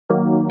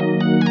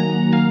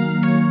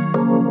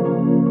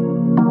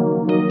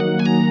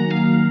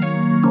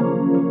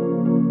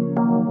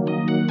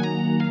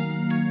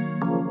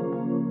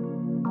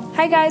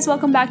Hi guys,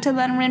 welcome back to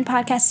the Unwritten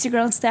Podcast. It's your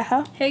girl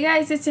Steha. Hey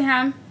guys, it's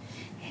Ham.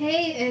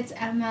 Hey, it's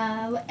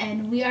Emma,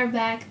 and we are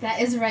back. That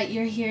is right,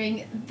 you're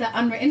hearing the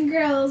Unwritten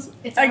Girls.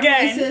 It's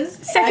Again. our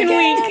voices. Second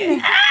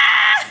week.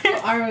 Who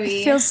are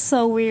we? Feels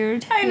so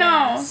weird. I know.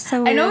 Yeah.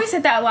 So I know weird. we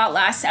said that a lot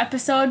last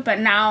episode, but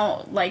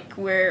now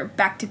we're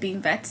back to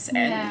being vets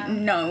and Yeah.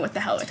 knowing what the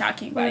hell we're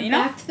talking about, We're you know?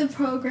 back to the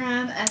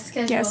program as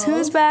scheduled. Guess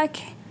who's back?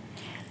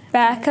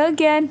 Back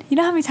again. You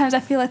know how many times I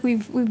feel like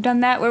we've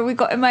done that where we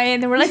go MIA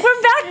and then we're like,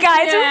 we're back,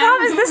 guys. We Yeah.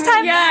 promise this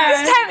time. Yeah. This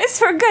time it's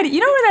for good.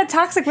 You know we're that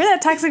toxic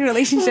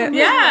relationship.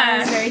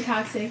 Yeah. It's very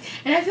toxic.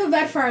 And I feel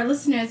bad for our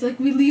listeners. Like,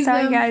 we leave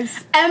Sorry them.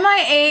 guys.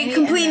 MIA,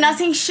 complete and then-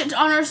 nothing shit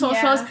on our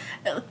socials.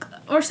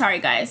 We're sorry,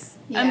 guys.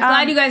 I'm Yeah.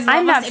 glad you guys love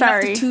I'm not us enough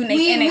sorry. to tune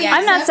We- in we- again.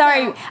 I'm not Accept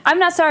sorry. that. I'm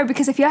not sorry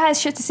because if y'all has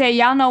shit to say,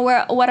 y'all know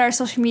what our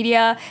social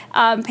media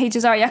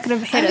pages are. Y'all could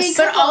have hit I mean, us.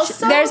 But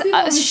also, There's people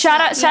a reached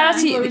shout out to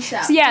people you. reached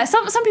out. So yeah,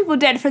 some people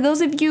did. For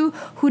those of you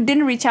who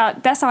didn't reach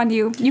out, that's on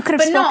you. You could have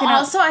But no, spoken up.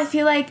 also I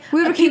feel like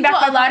We were people,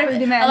 back by a lot popular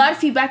demand. of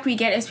feedback we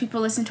get is people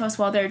listen to us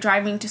while they're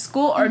driving to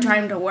school or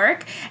driving to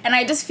work, and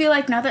I just feel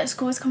like now that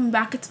school is coming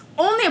back, it's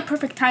only a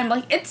perfect time.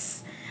 Like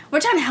we're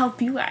trying to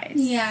help you guys.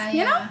 Yeah,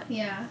 you know.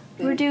 Yeah.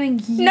 We're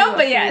doing you No, a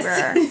but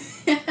favor.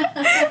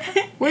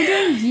 yes. We're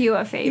doing you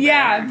a favor.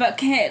 Yeah, but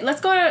let's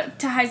go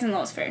to highs and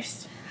lows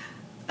first.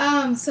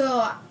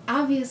 So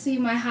obviously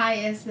my high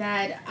is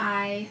that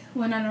I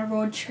went on a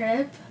road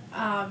trip,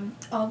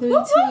 all the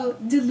way to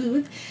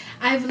Duluth.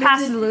 I've lived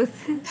Past in,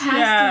 Duluth. Past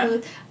Yeah.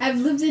 Duluth. I've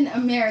lived in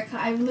America.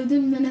 I've lived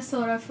in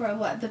Minnesota for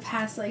the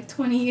past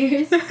 20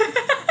 years.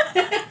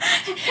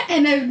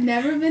 And I've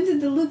never been to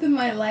Duluth in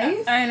my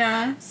life. I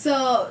know.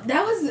 So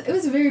it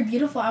was very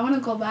beautiful. I want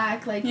to go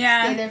back,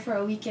 Yeah. stay there for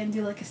a weekend,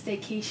 do a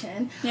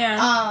staycation.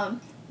 Yeah.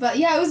 But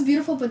yeah, it was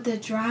beautiful, but the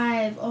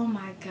drive, oh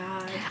my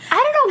god. I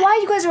don't know why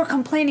you guys were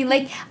complaining.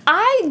 Like,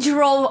 I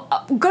drove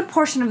a good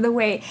portion of the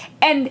way,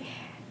 and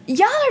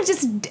y'all are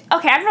just...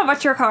 Okay, I don't know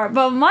about your car,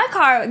 but my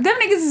car, them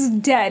niggas is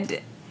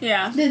dead.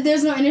 Yeah.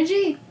 There's no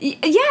energy?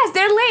 Yes,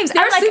 they're lames.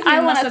 They're I'm like, sleeping I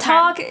most want of to the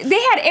time. talk. They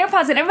had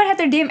AirPods, and everybody had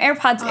their damn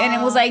AirPods in,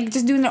 and was like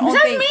just doing their own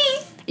Besides thing.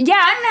 me. Yeah,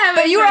 have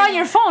but you were AirPods. on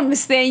your phone,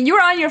 Miss Thing. You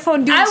were on your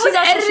phone doing I shit was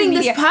on social editing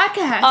this media.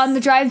 podcast. On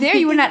the drive there,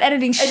 you were not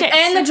editing shit.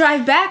 and the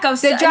drive back, I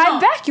was The drive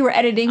back you were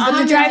editing, but the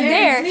the drive drive,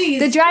 there, please,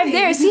 the drive please.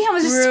 there, see how I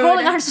was just Rude.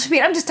 scrolling on her social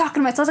media. I'm just talking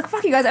to myself. I was like,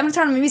 fuck you guys, I'm gonna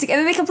turn on my music. And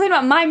then they complain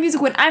about my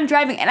music when I'm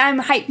driving and I'm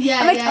hyped.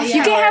 Yeah, I'm like, yeah, you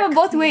yeah. can't have it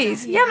both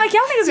ways. Yeah, I'm like,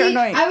 y'all niggas are See,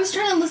 annoying. I was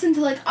trying to listen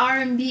to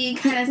R&B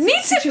kind of Me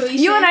too. situation.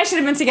 You and I should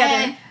have been together.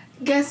 And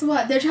guess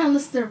what? They're trying to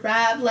listen to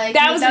rap.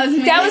 That was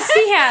me.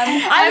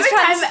 Siam. I was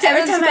trying to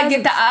Every time I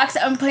get the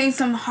aux, I'm playing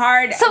some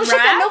hard some shit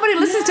that rap. nobody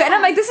listens to, and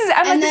I'm like, this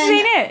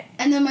ain't it.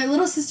 And then my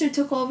little sister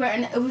took over,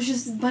 and it was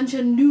just a bunch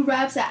of new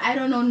raps that I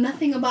don't know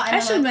nothing about. And I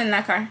I'm should have like, been in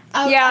that car.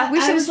 Yeah, we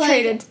I should've was like,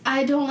 traded.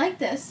 I don't like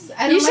this.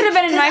 You should have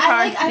been in my car,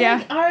 I yeah.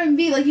 like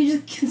R&B. Like, you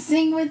just can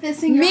sing with it,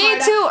 sing your Me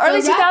heart too, out.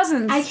 early But rap,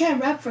 2000s. I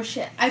can't rap for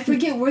shit. I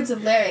forget words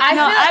of lyrics. I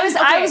No,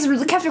 feel- I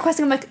was kept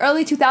requesting like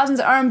early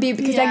 2000s R&B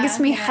because that Yeah, gets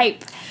me yeah.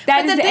 hype.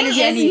 That But is the the thing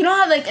energy I is, need. you know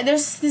how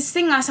there's this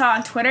thing I saw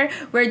on Twitter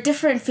where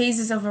different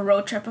phases of a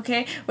road trip,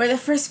 okay? Where the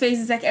first phase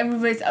is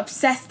everybody's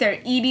obsessed, they're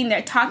eating,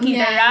 they're talking,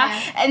 Yeah,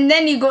 yeah. And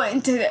then you go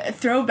into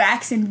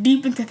throwbacks and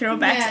deep into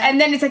throwbacks, Yeah. and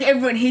then it's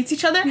everyone hates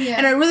each other, Yeah.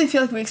 and I really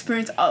feel like we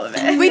experienced all of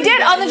it. We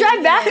did on the drive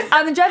We back. did.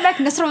 On the drive back,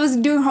 Nasra was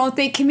doing her own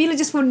thing. Camila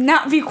just would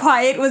not be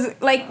quiet. Was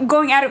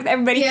going at it with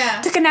everybody.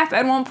 Yeah. Took a nap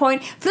at one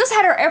point. Phyllis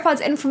had her AirPods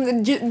in from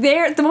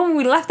the moment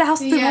we left the house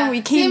to the moment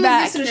we came Same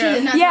back. As Yusra, she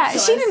did not Yeah, talk to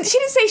she us.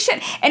 didn't say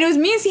shit, and it was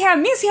me and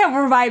Siham. Me and Siham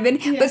were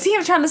vibing, Yeah. but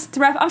Siham trying to listen to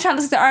rap. I'm trying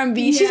to listen to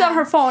R&B. She's Yeah. on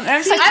her phone, and I'm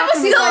just See, like, I was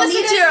talking still to her.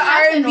 listening to your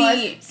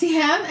R&B.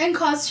 Siham and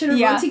Cos should have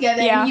Yeah, rode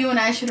together, yeah. and you and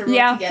I should have rode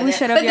Yeah, together. we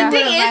should have. But Yeah. the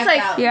thing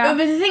is, Yeah. but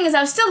the thing is,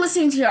 I was still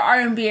listening to your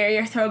R&B or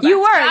your throwbacks. You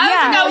were, I was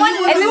yeah. like, I want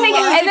to And then listen they to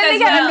get- music and then they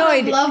as got well.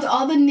 annoyed. Loved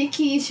all the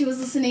Nicki she was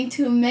listening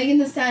to, Megan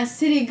Thee Stallion,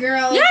 City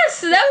Girls.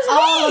 Yes, that was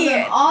all me. of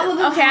them. All of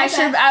them. Okay, had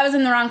that. I was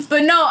in the wrong.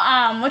 But no,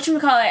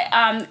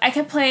 whatchamacallit, I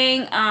kept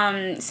playing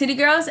City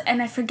Girls,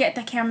 and I forget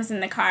the camera's in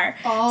the car.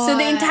 Oh, so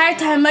the entire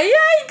time, I'm like,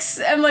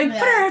 yikes! I'm like, put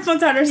her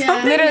headphones on or Yeah.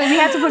 something. Literally, we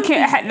had to put noise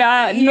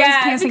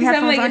Yeah, canceling because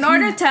I'm headphones like, on. in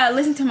order to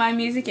listen to my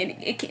music,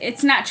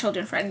 it's not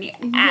children friendly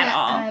at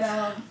all. At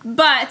all.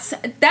 But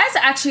that's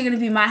actually going to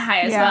be my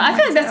high as Yeah, well. I feel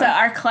like mine that's too.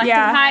 our collective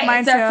Yeah, high. mine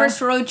It's our too.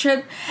 first road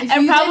trip, If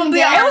and you probably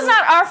didn't get It was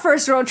not our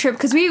first road trip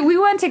because we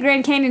went to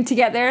Grand Canyon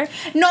together.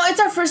 No, it's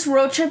our first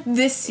road trip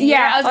this year.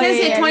 Yeah. I was Oh, gonna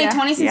yeah, say yeah,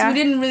 2020 yeah. since Yeah. we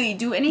didn't really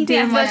do anything.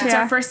 I Didn't feel like much, it's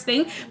yeah. our first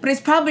thing, but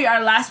it's probably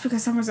our last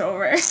because summer's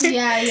over.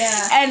 Yeah,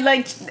 yeah. And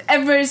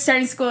everybody's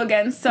starting school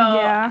again, so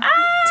Yeah.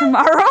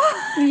 Tomorrow.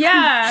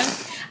 yeah.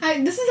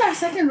 This is our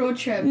second road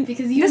trip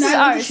because you This and is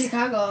I went ours. to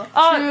Chicago.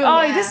 Oh, True,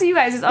 yeah. this is you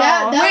guys.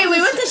 That Wait, we was-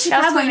 went to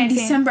Chicago in 2019.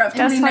 December of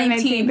That's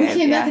 2019. 2019, We babe.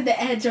 came Yeah. back at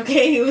the edge,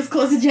 okay? It was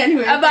close to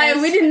January. But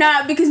we did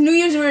not because New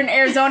Year's we were in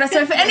Arizona. So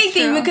if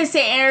anything, true. we could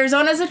say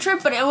Arizona's a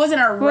trip, but it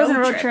wasn't a road, wasn't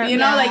a road trip, You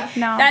know, yeah.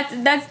 No.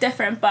 that's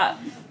different. But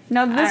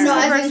No, this is No,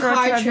 the as first in road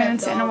car trip I've been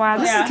trip, in a though. while.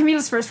 This Yeah. is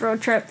Camila's first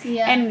road trip.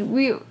 Yeah. And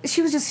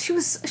she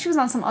was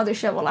on some other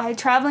shit. Well,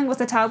 traveling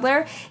with a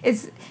toddler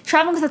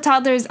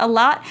is a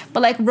lot,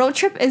 but like road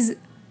trip is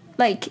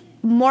like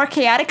more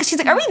chaotic because she's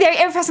like, are we there?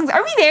 Every person goes,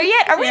 are we there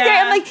yet? Are we there?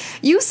 I'm like,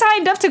 you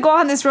signed up to go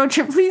on this road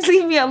trip. Please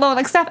leave me alone.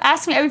 Like, stop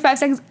asking me every 5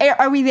 seconds,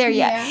 are we there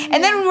yet? Yeah,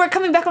 And then when we're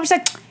coming back home, she's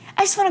like,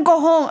 I just want to go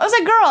home. I was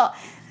like, girl,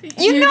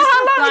 you know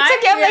how long it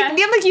took you.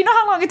 I'm like, you know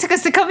how long it took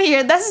us to come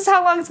here. This is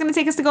how long it's gonna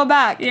take us to go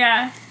back.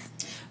 Yeah.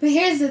 But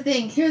here's the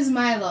thing. Here's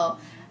Milo.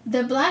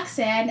 The black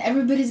sand,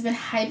 everybody's been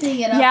hyping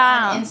it up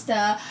Yeah. on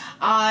Insta,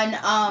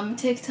 on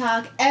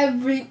TikTok.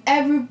 Every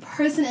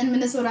person in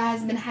Minnesota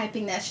has been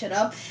hyping that shit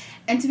up.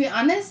 And to be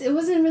honest, it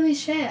wasn't really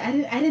shit. I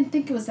didn't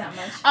think it was that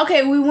much.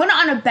 Okay, we went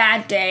on a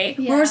bad day.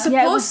 Yeah. We were Yeah, it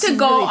supposed was to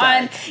go really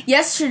on dark.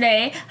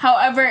 yesterday.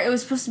 However, it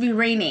was supposed to be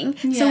raining.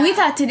 So we Yeah.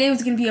 thought today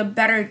was going to be a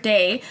better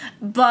day.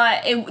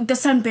 But the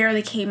sun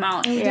barely came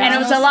out. Yeah. And it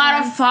was No a lot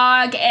sun. of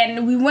fog.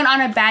 And we went on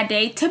a bad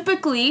day.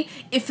 Typically,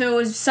 if it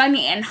was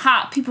sunny and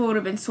hot, people would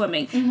have been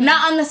swimming. Mm-hmm.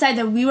 Not on the side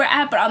that we were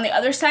at, but on the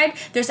other side,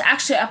 there's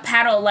actually a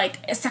paddle, like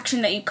a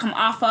section that you come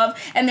off of.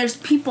 And there's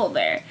people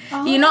there.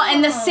 You know,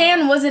 and the Oh.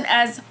 sand wasn't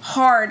as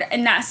hard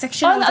in that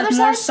section. On It was the like other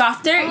more side?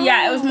 softer.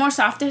 Yeah, it was more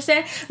softer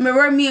sand.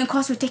 Remember me and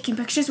Kos were taking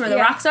pictures where the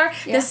Yeah. rocks are?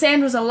 Yeah. The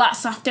sand was a lot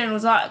softer and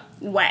was a lot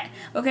wet.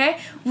 Okay?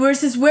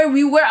 Versus where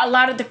we were, a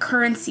lot of the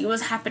currency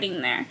was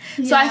happening there.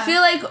 So I Yeah.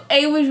 feel like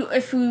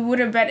if we would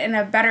have been in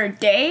a better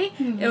day,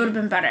 it would have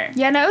been better.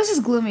 Yeah, no, it was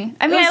just gloomy.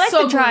 I mean, was I liked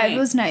so the drive. gloomy. It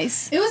was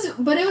nice. It was I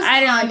didn't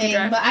like the calming,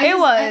 drive. but It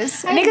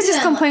was. Niggas just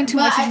didn't complained too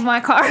much but of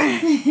my car.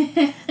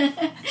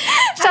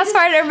 Shots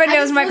fired. Everybody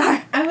knows my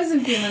car. I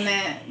wasn't feeling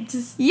that.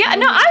 Just Yeah,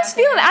 no, I was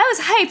feeling it. I was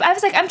hyped. I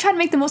was like, I'm trying to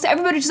make the most.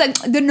 Everybody just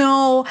like,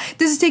 no,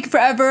 this is taking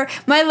forever.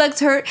 My legs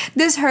hurt.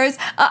 This hurts.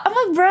 I'm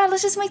like, bro,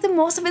 let's just make the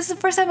most of it. It's the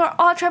first time we're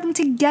all traveling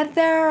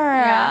together.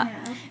 Yeah.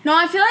 No,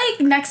 I feel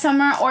like next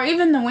summer or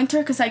even the winter,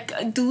 because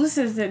like Duluth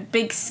is a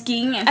big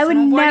skiing and I would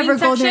snowboarding never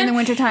go there in the section.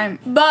 wintertime.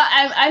 But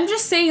I'm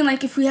just saying,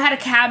 like, if we had a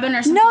cabin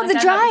or something No, like the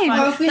that, that'd be drive.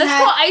 fun. Or if we Let's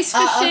had go ice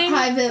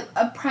fishing.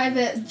 a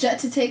private jet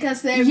to take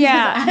us there.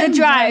 Yeah, because the I'm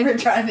drive. never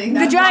driving The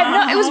that drive,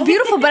 far. no, it was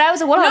beautiful, but I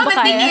was like, what No, about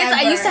the thing is, Never.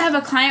 I used to have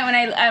a client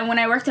when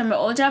I worked at my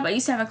old job. I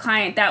used to have a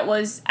client that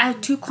was, I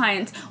had 2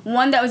 clients.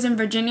 One that was in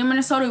Virginia,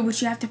 Minnesota,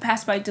 which you have to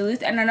pass by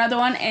Duluth, and another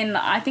one in,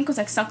 I think it was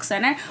like Sauk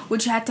Center,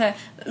 which you had to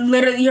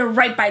literally, you're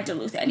right by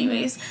Duluth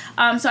anyways.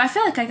 So I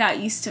feel like I got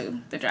used to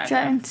the drive.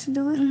 driving to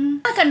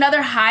Duluth? Like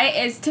another high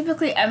is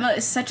typically Emma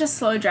is such a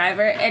slow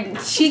driver and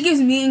she gives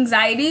me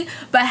anxiety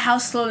by how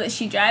slow that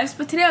she drives.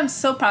 But today I'm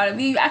so proud of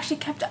you. You actually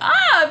kept up.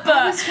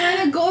 I was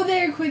trying to go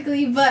there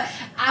quickly, but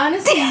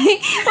honestly,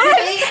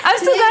 I'm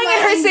still dying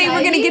at her saying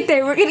we're gonna get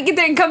there. We're gonna get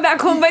there and come back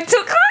home by 2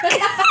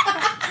 o'clock.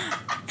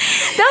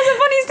 That was the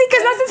funniest thing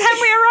because that's the time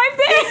we arrived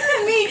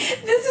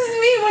there. This is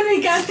me when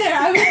we got there.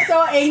 I was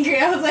so angry.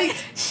 I was like,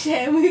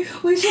 shit,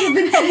 we should have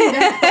been heading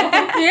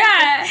back home.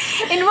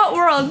 Yeah. In what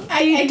world?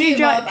 I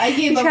gave up. I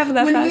gave up. travel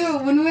that When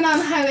fast. we went on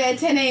the highway at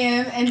 10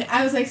 a.m. and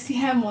I was like,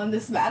 Sam won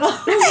this battle.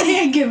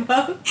 I give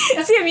up.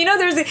 Sam, you know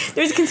there's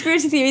a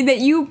conspiracy theory that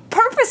you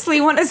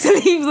purposely want us to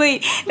leave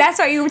late. That's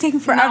why you were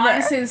taking forever. No,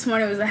 honestly, this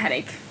morning was a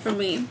headache for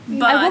me.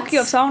 But I woke you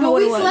up, so I don't know But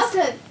what we it was.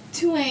 slept at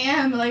 2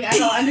 a.m. Like, I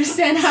don't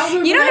understand how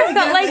we You know were what it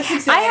felt up like? at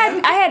 6 I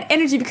a.m. had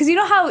energy because you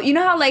know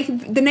how like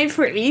the night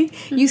before Eid,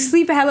 you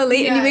sleep a hella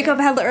late and you Yeah. wake up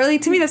hella early.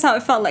 To me, that's how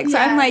it felt like. So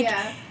I'm like,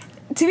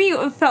 to me,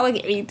 it felt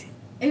like Eid.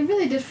 It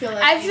really did feel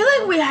like I feel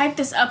like we hyped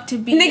this up to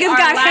be Niggas our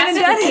got last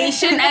Canada.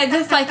 vacation as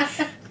if like,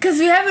 because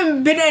we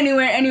haven't been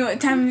anywhere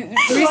time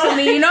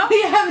recently, you know?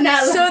 we have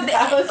not So left the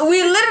house.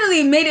 we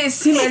literally made it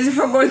seem as if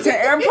we're going to the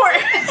airport.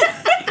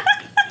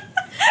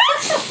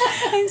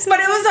 But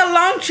it was a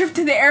long trip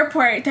to the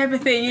airport type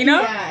of thing, you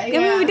know? Yeah, I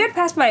mean, we did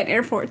pass by an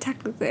airport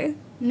technically.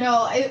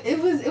 No, it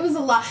was a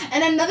lot.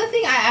 And another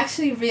thing I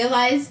actually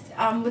realized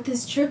with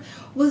this trip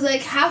was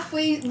like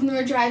halfway when we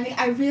were driving,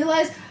 I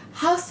realized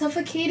how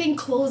suffocating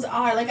clothes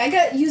are. Like I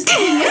got used to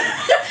being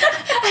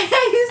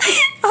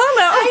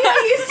I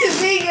got used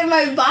to being in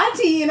my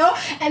body, you know,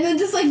 and then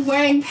just like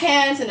wearing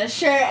pants and a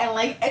shirt and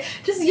like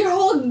just your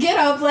whole get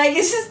up, like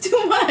it's just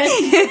too much.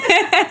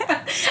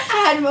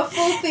 I had a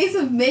full face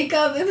of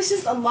makeup. It was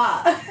just a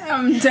lot.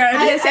 I'm dead.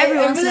 Yes, every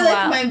I once in really a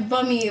like while. my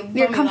bummy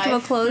Your comfortable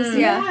life. clothes,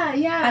 yeah.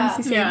 Yeah.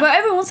 Honestly, same. Yeah. But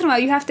every once in a while,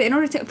 you have to, in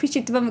order to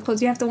appreciate the bummy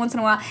clothes, you have to once in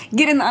a while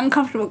get in the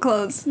uncomfortable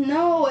clothes.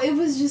 No, it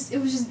was just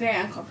very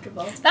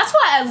uncomfortable. That's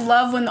why I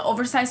love when the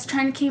oversized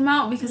trend came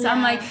out because I'm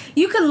Yeah. like,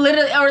 you could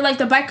literally, or like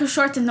the biker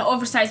shorts and the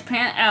oversized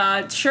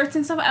shirts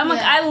and stuff. I'm like,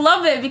 Yeah. I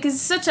love it because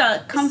it's such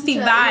a comfy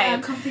Such a- vibe.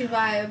 Yeah, comfy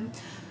vibe.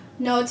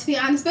 No, to be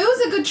honest, but it was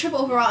a good trip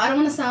overall. I don't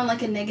want to sound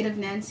like a negative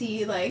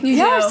Nancy, like. You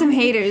There are do. some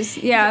haters,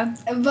 yeah.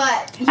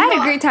 But you I had a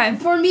know, great time.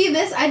 For me,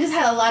 I just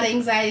had a lot of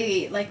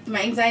anxiety. Like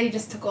my anxiety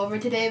just took over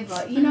today.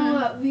 But you know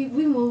what? We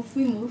move.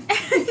 We move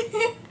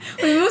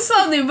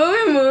slowly, but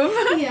we move.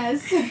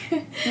 Yes.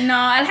 No,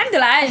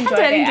 alhamdulillah, I enjoyed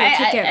it.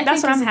 I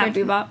That's think what I'm this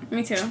happy about.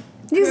 Me too.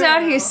 These are out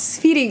Girl. here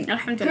feeding.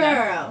 Alhamdulillah.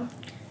 Girl.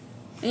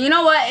 You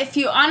know what? If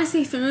you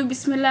read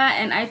Bismillah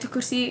and Ayatul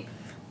Kursi,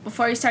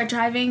 before you start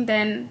driving,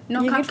 then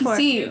no You're cop good can for it.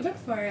 see You're you. good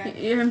for it.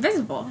 You're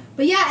invisible.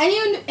 But yeah,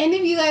 any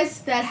of you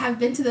guys that have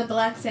been to the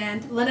Black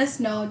Sand, let us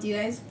know. Do you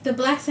guys the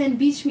Black Sand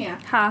beach, Mia?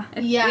 Ha.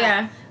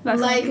 Yeah. Black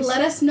Sand Like, Beach.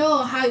 let us know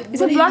how.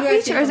 Is it Black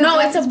Beach or is it No,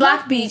 it's a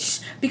black beach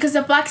because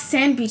the black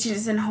sand beach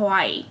is in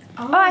Hawaii.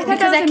 Oh, I thought Because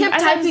that I was kept I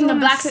thought it was typing the one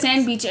black of six.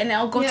 sand beach and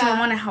it'll go to Yeah. the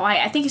one in Hawaii.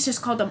 I think it's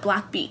just called the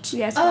Black Beach.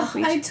 Yes, Oh, Black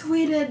Beach. I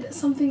tweeted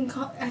something.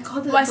 I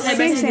called it. What's Black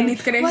Same, Sand.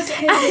 same. What's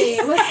heavy?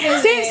 What's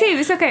heavy? Same.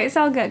 It's okay. It's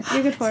all good.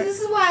 You're good for See, it.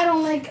 this is why I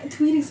don't like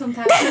tweeting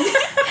sometimes.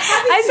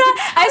 I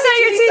saw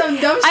your tweet. Some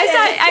dumb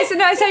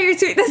shit. I saw your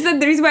tweet. That's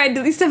the reason why I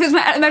delete stuff is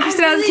my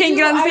personality can't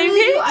get on the same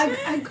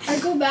page. I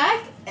go back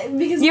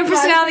because Your my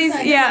personality's-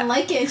 doesn't yeah.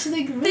 like it. She's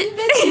like, really,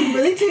 bitch, you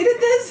really tweeted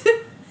this?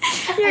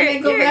 And I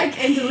go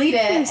back and delete it.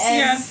 And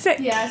Yeah. sick.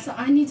 yeah, so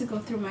I need to go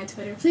through my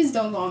Twitter. Please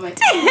don't go on my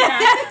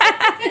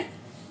Twitter.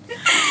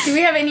 Do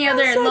we have any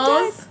other so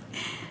lows?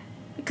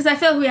 Because I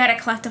feel like we had a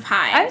collective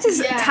high. I'm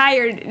just Yeah.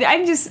 tired.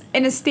 I'm just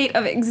in a state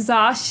of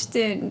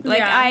exhaustion. Like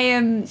Yeah. I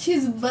am.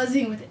 She's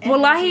buzzing with energy.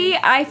 Wallahi,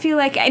 I feel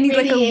like I need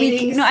like a week.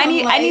 Radiating No, I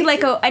need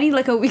sunlight.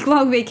 like a week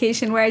long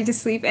vacation where I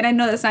just sleep, and I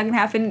know that's not gonna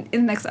happen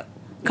in the next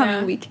coming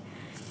Yeah. week.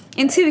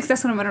 In 2 weeks,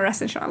 that's when I'm gonna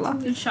rest, inshallah.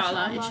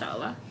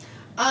 Inshallah.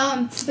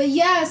 But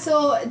yeah,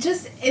 so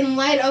just in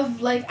light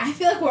of, like, I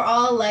feel like we're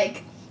all,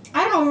 like,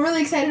 I don't know, we're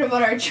really excited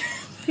about our trip.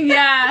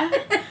 Yeah.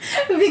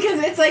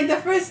 Because it's like the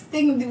first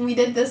thing we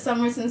did this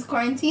summer since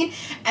quarantine,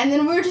 and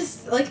then we're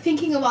just like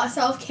thinking about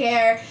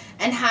self-care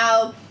and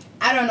how,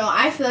 I don't know,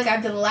 I feel like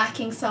I've been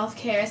lacking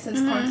self-care since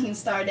quarantine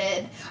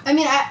started. I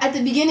mean, at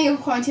the beginning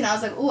of quarantine I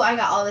was like, ooh, I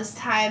got all this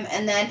time,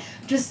 and then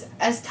just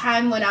as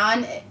time went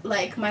on,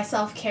 like my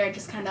self-care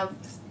just kind of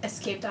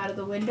escaped out of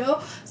the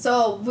window.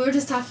 So we were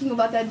just talking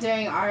about that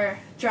during our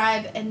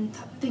drive and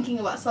thinking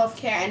about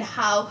self-care and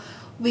how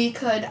we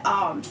could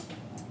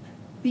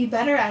be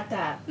better at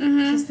that.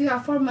 Because we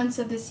got 4 months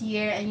of this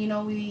year, and you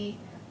know You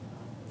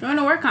want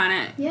to work on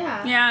it.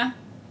 yeah. Yeah.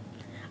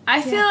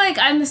 I feel like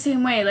I'm the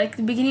same way. Like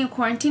the beginning of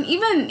quarantine,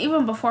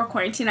 even before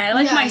quarantine, I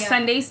like my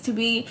Sundays to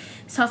be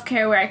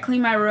self-care, where I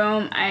clean my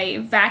room, I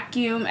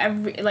vacuum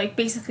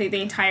basically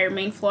the entire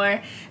main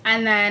floor,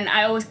 and then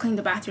I always clean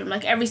the bathroom.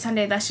 Like every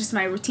Sunday, that's just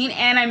my routine,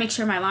 and I make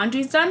sure my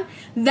laundry's done.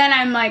 Then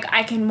I'm like,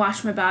 I can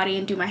wash my body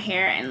and do my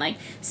hair and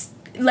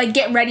like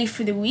get ready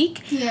for the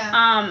week.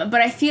 Yeah.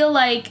 But I feel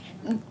like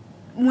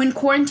when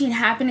quarantine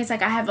happened, it's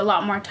like I have a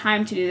lot more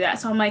time to do that.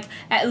 So I'm like,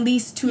 at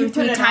least 2 You or put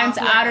 3 it times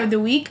off, out yeah. of the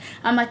week,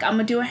 I'm like, I'm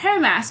gonna do a hair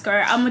mask,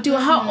 or I'm gonna do a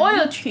hot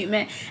oil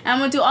treatment, and I'm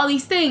gonna do all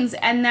these things.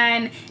 And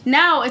then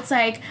now it's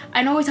like,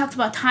 I know we talked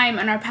about time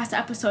in our past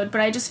episode,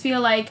 but I just feel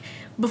like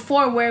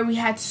before, where we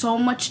had so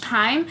much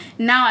time,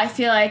 now I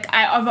feel like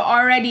I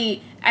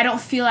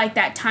don't feel like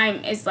that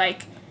time is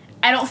like,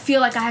 I don't feel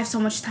like I have so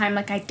much time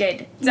like I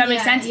did. Does that make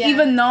Yeah, sense? yeah.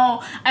 Even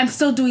though I'm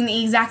still doing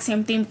the exact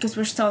same thing because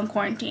we're still in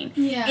quarantine.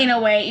 Yeah. In a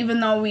way,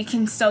 even though we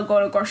can still go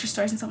to grocery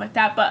stores and stuff like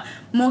that. But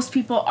most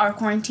people are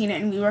quarantined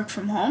and we work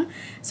from home.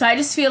 So I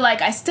just feel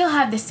like I still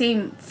have the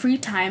same free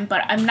time,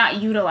 but I'm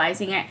not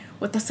utilizing it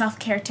with the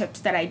self-care tips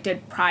that I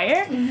did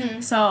prior.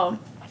 So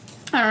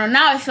I don't know.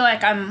 Now I feel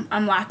like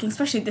I'm lacking,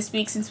 especially this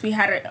week since we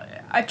had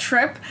a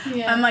trip.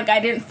 Yeah. I'm like,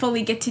 I didn't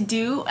fully get to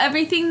do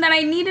everything that I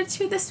needed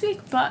to this week,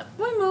 but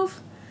we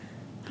move.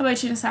 How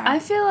about you, Nasara? I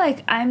feel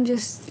like I'm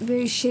just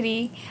very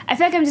shitty. I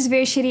feel like I'm just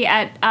very shitty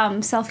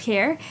at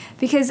self-care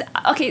because,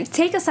 okay,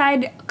 take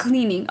aside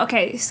cleaning.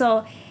 Okay,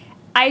 so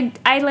I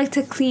like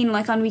to clean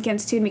like on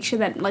weekends too, and make sure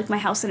that like my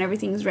house and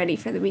everything is ready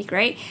for the week,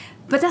 right?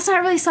 But that's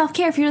not really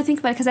self-care if you really think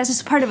about it, because that's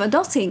just part of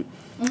adulting.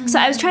 So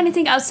I was trying to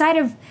think outside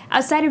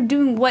of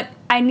doing what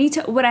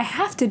I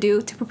have to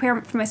do to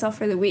prepare for myself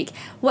for the week.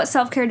 What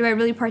self-care do I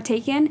really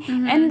partake in?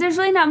 And there's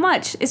really not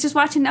much. It's just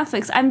watching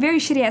Netflix. I'm very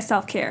shitty at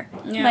self-care.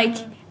 Yeah. Like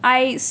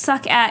I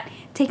suck at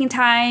taking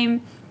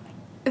time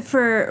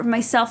for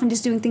myself and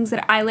just doing things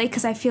that I like,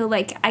 because I feel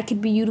like I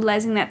could be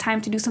utilizing that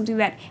time to do something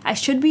that I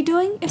should be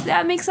doing, if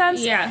that makes sense.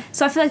 Yeah.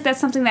 So I feel like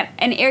that's something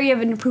an area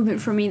of an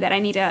improvement for me, that I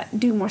need to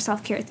do more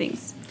self-care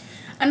things.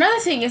 Another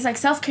thing is like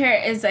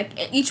self-care is like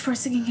each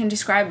person can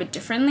describe it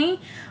differently,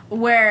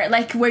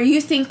 where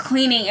you think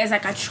cleaning is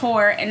like a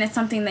chore and it's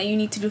something that you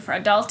need to do for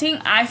adulting.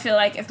 I feel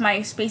like if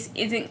my space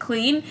isn't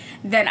clean,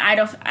 then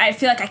I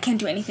feel like I can't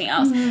do anything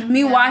else.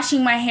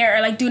 Washing my hair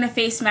or like doing a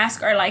face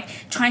mask or like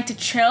trying to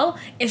chill,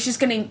 it's just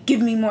gonna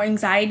give me more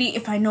anxiety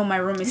if I know my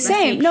room is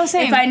messy.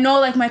 Same. If I know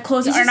like my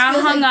clothes It are just not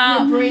feels hung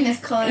like up. your brain is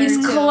cluttered. It's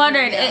too.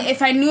 cluttered. Yeah.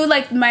 If I knew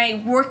like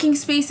my working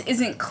space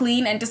isn't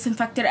clean and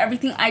disinfected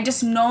everything, I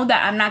just know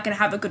that I'm not gonna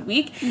have a good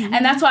week.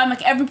 And that's why I'm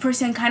like, every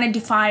person kind of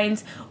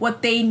defines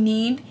what they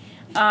need.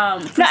 For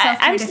self-care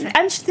I'm different.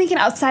 just thinking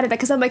outside of that,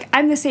 because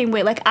I'm the same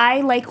way. Like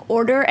I like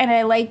order, and I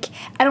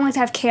don't like to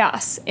have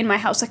chaos in my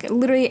house. Like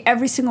literally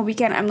every single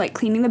weekend, I'm like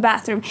cleaning the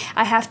bathroom.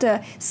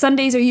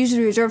 Sundays are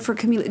usually reserved for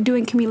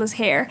doing Camila's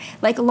hair.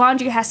 Like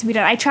laundry has to be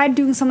done. I tried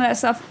doing some of that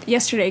stuff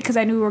yesterday because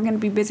I knew we were going to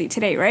be busy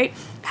today, right?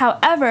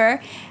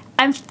 However,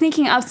 I'm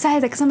thinking outside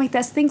that, because I'm like,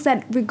 that's things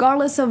that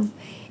regardless of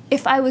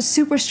if I was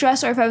super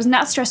stressed or if I was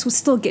not stressed, would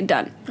still get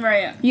done.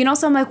 Right. You know,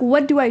 so I'm like,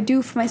 what do I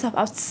do for myself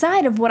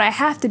outside of what I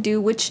have to do,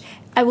 which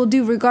I will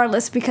do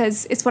regardless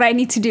because it's what I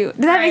need to do. Does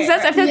that make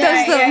sense? I feel like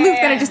that was the loop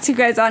that I just took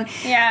you guys on.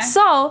 Yeah.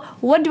 So,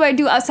 what do I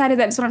do outside of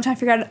that is what I'm trying to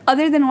figure out.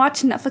 Other than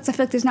watching Netflix, I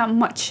feel like there's not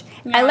much.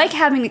 Yeah. I like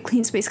having a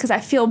clean space because I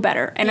feel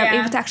better and I'm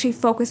Yeah. able to actually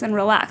focus and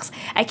relax.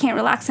 I can't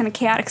relax in a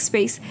chaotic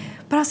space.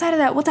 But outside of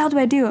that, what the hell do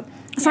I do?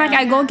 It's not like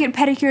I go get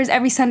pedicures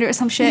every Sunday or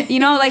some shit. You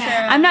know, like,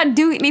 I'm not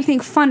doing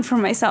anything fun for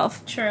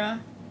myself. True.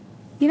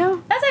 You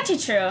know? That's actually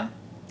true.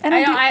 I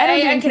don't do I could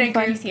anything agree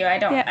fun. with you. I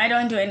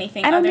don't do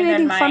anything I don't other do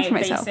anything than fun my for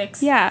myself.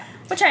 basics. Yeah.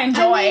 Which I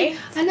enjoy. I mean,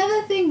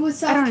 another thing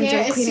with I don't self-care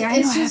enjoy is cleaning. I know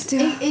I just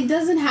have to. it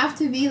doesn't have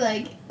to be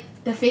like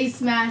the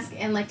face mask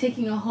and like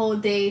taking a whole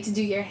day to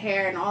do your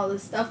hair and all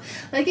this stuff.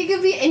 Like it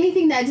could be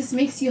anything that just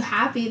makes you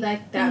happy,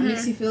 like that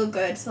makes you feel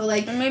good. So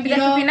like Maybe you that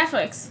know, could be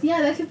Netflix.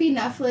 Yeah, that could be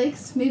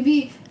Netflix.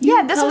 Maybe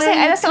Yeah, that's what I'm saying.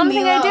 coloring That's the only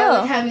thing I Camila do. or,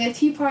 like, having a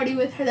tea party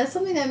with her. That's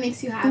something that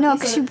makes you happy. No,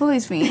 because so she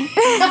bullies me.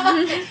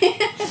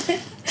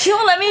 She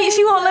won't let me.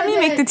 She won't let me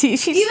make the tea.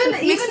 She even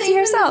makes even the tea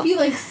herself. if you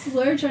like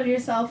splurge on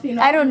yourself, you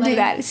know. I don't do like,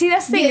 that. See,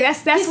 that's the thing.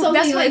 get- get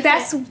something like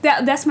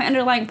That's my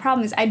underlying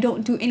problem is I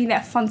don't do any of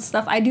that fun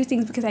stuff. I do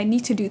things because I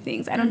need to do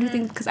things. I don't do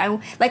things because I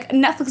like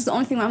Netflix is the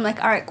only thing where I'm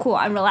like, all right, cool,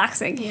 I'm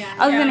relaxing. Yeah.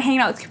 Other than Yeah. hanging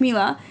out with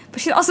Camila,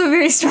 but she's also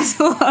very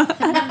stressful.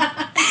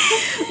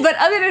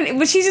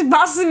 But she just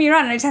bosses me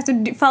around, and I just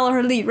have to follow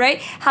her lead,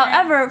 right?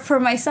 However, for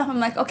myself, I'm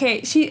like,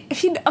 okay,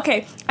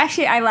 okay.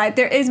 Actually, I lied.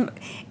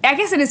 I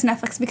guess it is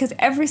Netflix because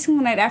every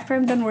single night after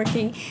I'm done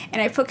working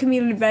and I put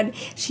Camila to bed,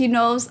 she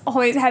knows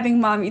always having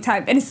mommy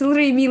time, and it's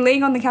literally me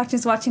laying on the couch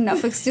just watching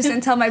Netflix just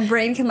until my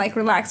brain can like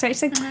relax. Right?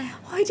 She's like,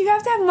 "Oh, do you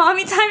have to have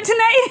mommy time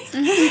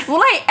tonight?" Well,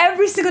 like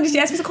every single day she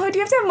asks me, "Oh, do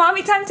you have to have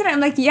mommy time tonight?" I'm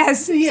like,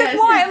 "Yes." She's Yes.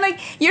 like, "Why?" I'm like,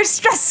 "You're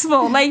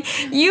stressful. Like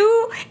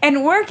you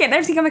and work and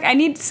everything." I'm like, I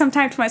need some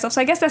time to myself. So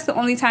I guess that's the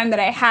only time that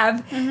I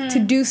have to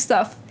do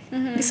stuff.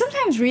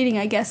 Sometimes reading,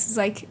 I guess, is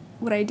like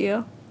what I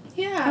do.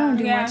 Yeah. I don't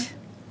do Yeah. much.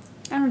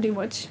 I don't do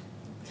much.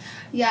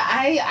 Yeah,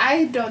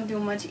 I don't do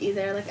much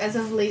either. Like as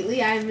of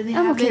lately, I really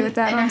I'm haven't. okay with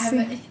that, and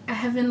honestly. I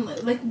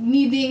haven't like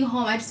me being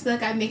home. I just feel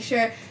like I make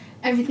sure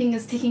everything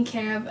is taken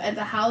care of at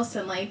the house,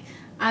 and like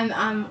I'm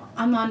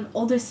on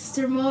older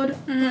sister mode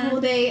the whole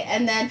day,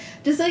 and then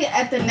just like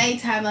at the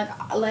nighttime, like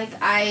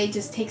I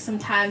just take some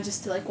time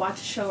just to like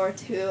watch a show or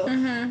two,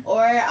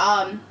 or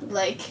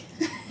like.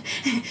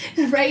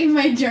 write in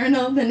my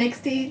journal the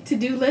next day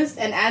to-do list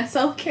and add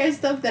self-care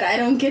stuff that I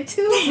don't get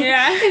to.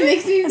 Yeah. It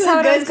makes me That's feel how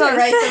it good always to goes.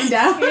 write them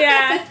down.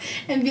 Yeah.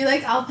 And be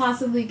like, I'll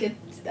possibly get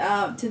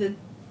to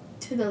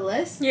the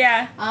list.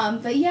 Yeah.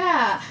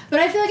 But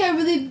I feel like I've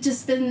really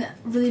just been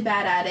really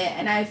bad at it,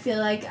 and I feel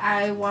like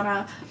I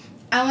wanna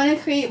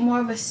create more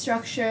of a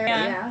structure.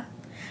 Yeah.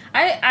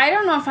 I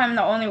don't know if I'm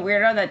the only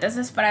weirdo that does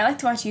this, but I like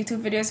to watch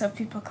YouTube videos of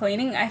people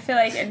cleaning. I feel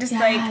like it just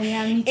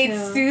me it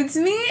too. suits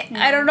me.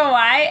 I don't know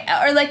why.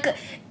 Or like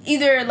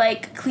either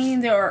like cleaning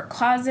their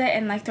closet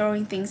and like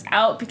throwing things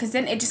out, because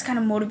then it just kind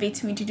of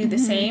motivates me to do the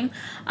same.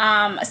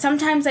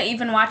 Sometimes I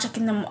even watch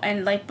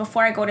like like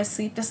before I go to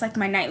sleep, just like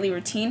my nightly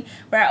routine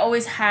where I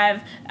always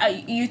have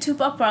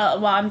YouTube up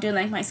while I'm doing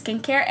like my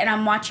skincare, and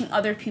I'm watching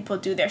other people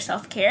do their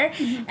self-care,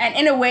 and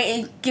in a way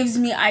it gives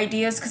me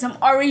ideas because I'm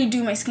already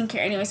doing my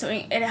skincare anyway, so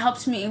it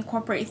helps me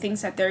incorporate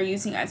things that they're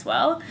using as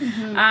well.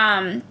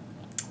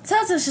 So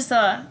it's just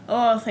a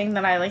little thing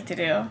that I like to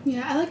do.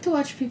 Yeah, I like to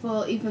watch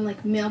people even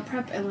like meal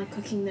prep and like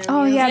cooking their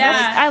Oh meals. yeah,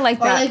 Yeah. I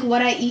like Or that. like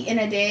what I eat in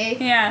a day.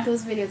 Yeah.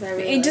 Those videos I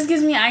really It just like.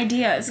 gives me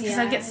ideas because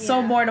I Yeah, get so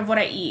yeah. bored of what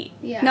I eat.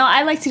 Yeah. No,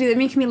 I like to do that.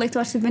 Me and Camille like to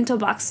watch the bento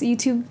box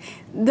YouTube.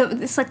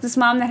 It's like this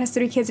mom that has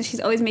 3 kids and she's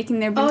always making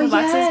their bento Oh,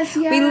 boxes. yes,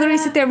 We literally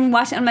yeah. sit there and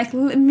watch it. I'm like,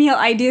 meal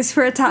ideas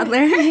for a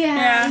toddler.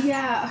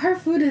 Yeah. Her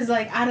food is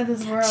like out of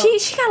this world.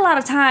 She got a lot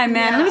of time,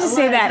 man. Yeah, Let me just a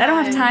say lot of that. I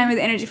don't have time. time or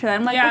the energy for that.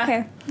 I'm like, Yeah.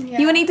 okay. Yeah.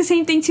 You want to eat the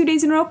same thing 2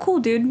 days in a row? Cool,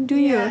 dude. Do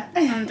Yeah.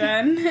 I'm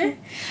done.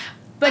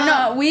 But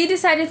no, we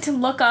decided to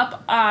look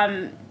up,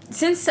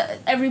 since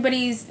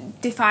everybody's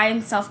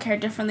defined self-care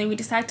differently, we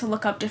decided to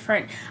look up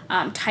different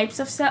types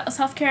of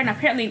self-care, and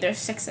apparently there's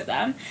 6 of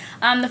them.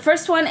 The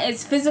first one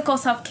is physical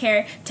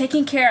self-care.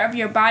 Taking care of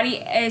your body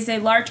is a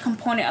large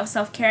component of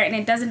self-care, and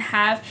it doesn't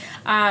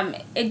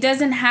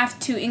have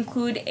to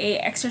include a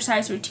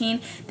exercise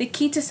routine. The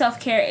key to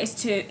self-care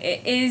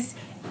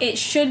it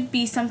should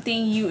be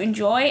something you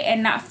enjoy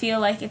and not feel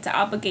like it's an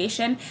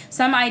obligation.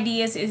 Some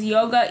ideas is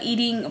yoga,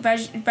 eating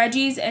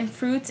veggies and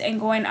fruits, and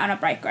going on a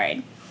bike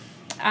ride.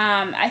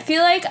 I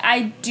feel like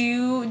I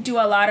do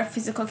a lot of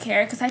physical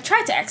care because I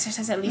try to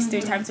exercise at least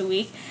 3 times a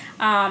week.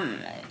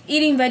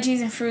 Eating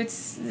veggies and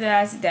fruits,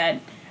 that's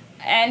dead.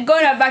 And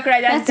going on a bike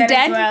ride, that's dead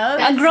as well.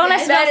 A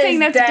grown-ass That thing is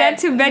that's dead. dead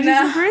to veggies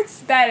No, and fruits?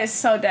 That is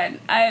so dead.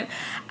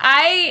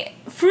 I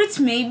fruits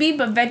maybe,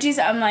 but veggies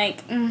I'm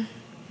like,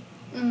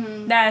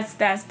 that's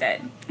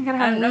dead. I gotta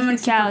have I'm a gonna weekly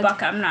keep a salad.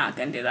 buck. I'm not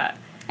gonna do that.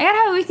 I gotta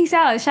have a weekly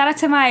salad. Shout out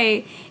to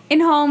my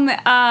in-home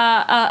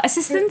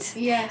assistant.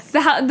 Yes.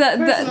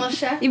 Personal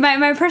chef.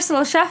 My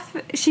personal chef.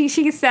 She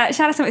gets that.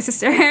 Shout out to my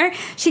sister.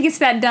 She gets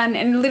that done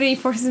and literally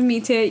forces me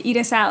to eat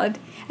a salad.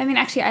 I mean,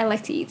 actually, I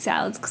like to eat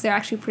salads because they're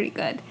actually pretty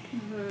good.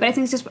 But I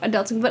think it's just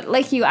adulting. But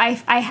like you, I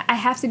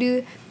have to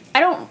do. I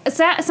don't. It's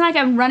not like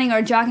I'm running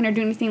or jogging or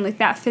doing anything like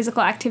that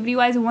physical activity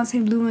wise. And once I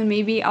bloom, and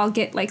maybe I'll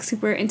get like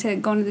super into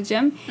going to the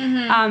gym.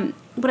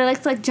 But I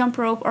like to like jump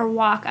rope or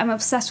walk. I'm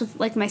obsessed with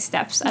like my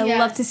steps. I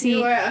love to see.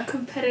 You are a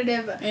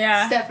competitive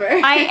stepper.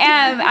 I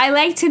am. I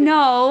like to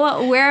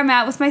know where I'm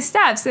at with my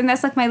steps, and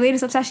that's like my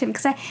latest obsession.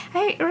 Because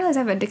I realize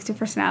I have an addictive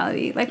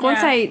personality. Like once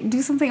I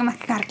do something, I'm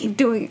like, I gotta keep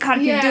doing it. Gotta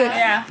keep doing it.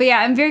 Yeah. But yeah,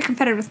 I'm very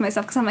competitive with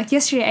myself because I'm like,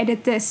 yesterday I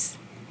did this.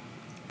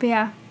 But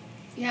yeah.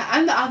 Yeah,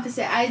 I'm the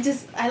opposite. I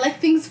like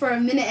things for a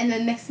minute and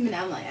then next minute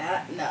I'm like,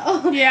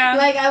 no. Yeah.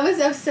 Like I was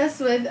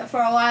obsessed with,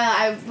 for a while,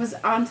 I was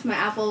onto my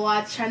Apple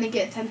Watch trying to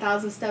get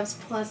 10,000 steps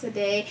plus a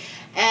day.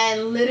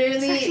 And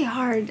literally. It's actually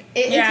hard.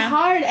 It's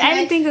hard. And I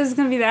didn't think it was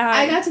going to be that hard.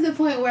 I got to the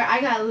point where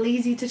I got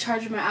lazy to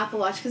charge my Apple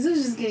Watch because it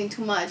was just getting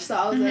too much. So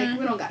I was like,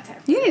 we don't got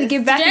time for You need to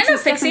get back Did you into end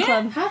the up stepping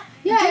fixing club. Huh?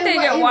 Yeah, Did they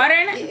get water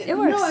in it? It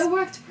works. No, it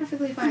worked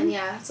perfectly fine.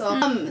 Yeah.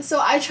 So so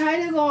I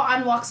try to go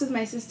on walks with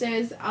my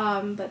sisters,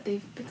 but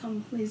they've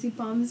become lazy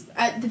bums.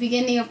 At the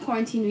beginning of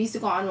quarantine, we used to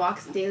go on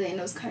walks daily, and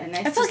it was kind of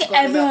nice. I feel like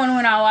everyone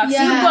went on walks.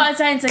 Yeah. You go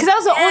outside and it's like,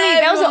 Because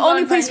that was the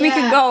only place we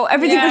could go.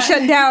 Everything was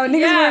shut down.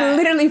 Niggas were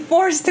literally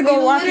forced to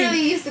go walking. We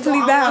literally used to go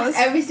on walks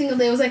every single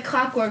day. It was like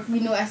clockwork.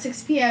 We knew at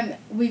 6 p.m.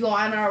 we go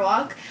on our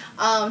walk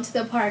to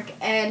the park,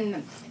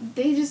 and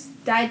they just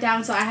died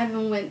down, so I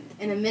haven't went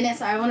in a minute,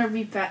 so I want to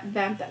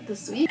revamp that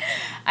this week.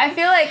 I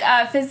feel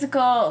like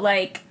physical,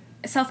 like,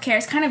 self-care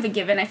is kind of a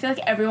given. I feel like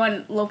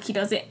everyone low-key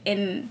does it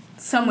in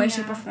some way,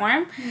 shape, or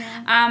form.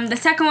 Yeah. The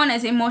second one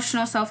is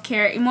emotional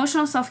self-care.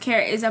 Emotional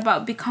self-care is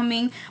about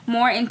becoming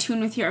more in tune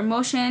with your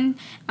emotion.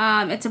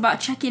 It's about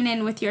checking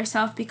in with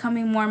yourself,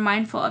 becoming more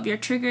mindful of your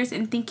triggers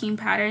and thinking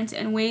patterns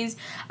and ways,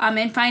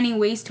 and finding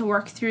ways to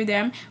work through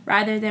them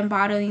rather than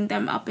bottling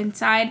them up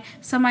inside.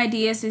 Some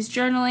ideas is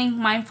journaling,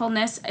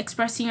 mindfulness,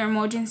 expressing your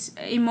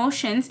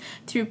emotions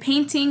through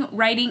painting,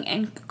 writing,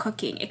 and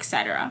cooking,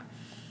 etc.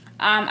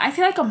 I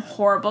feel like I'm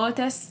horrible at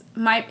this.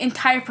 My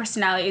entire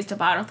personality is to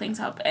bottle things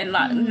up and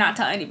not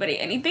tell anybody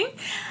anything.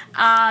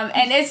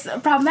 And it's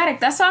problematic.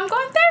 That's why I'm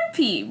going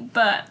therapy.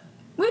 But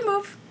we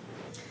move.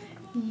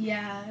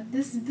 Yeah,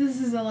 this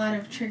is a lot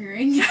of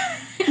triggering.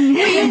 But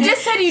you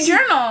just said you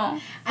journal.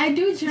 I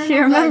do journal. She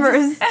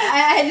remembers.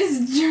 I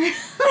just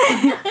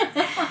journal.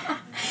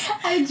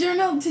 I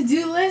journal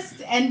to-do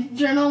lists and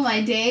journal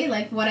my day,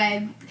 like what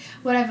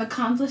I've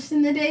accomplished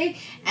in the day,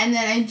 and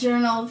then I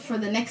journal for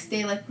the next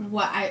day, like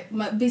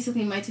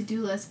basically my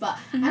to-do list. But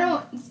I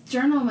don't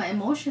journal my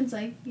emotions,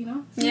 like,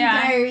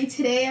 diary.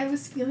 Today I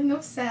was feeling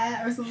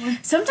upset or something.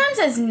 Sometimes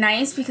it's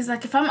nice because,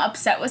 like, if I'm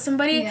upset with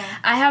somebody,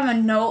 I have a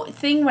note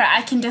thing where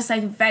I can just,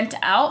 like, vent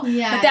out,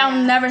 but then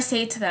I'll never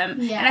say it to them.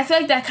 And I feel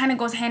like that kind of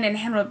goes hand in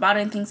hand with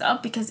bottling things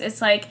up because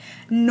it's like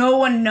no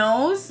one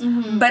knows,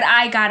 but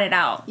I got it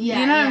out. You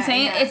know what I'm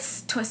saying? Yeah.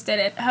 It's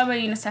twisted. How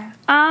about you, Nisa?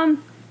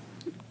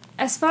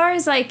 As far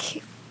as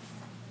like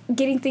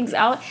getting things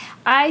out,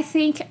 I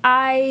think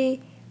I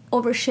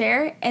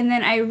overshare, and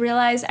then I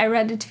realized I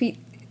read a tweet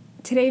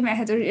today, my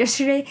head or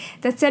yesterday,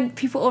 that said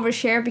people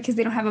overshare because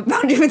they don't have a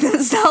boundary with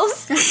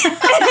themselves. and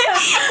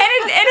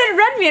it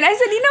read me, and I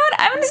said, you know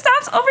what? I'm gonna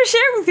stop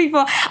oversharing with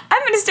people.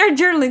 I'm gonna start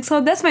journaling. So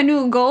that's my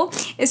new goal,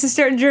 is to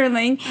start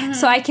journaling,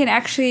 so I can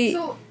actually.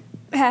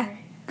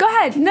 Go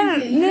ahead. No.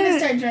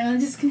 Start journaling.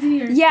 Just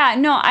continue. Yeah,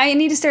 no, I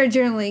need to start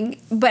journaling,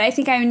 but I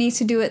think I need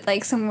to do it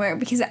like somewhere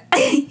because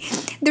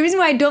the reason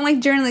why I don't like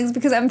journaling is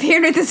because I'm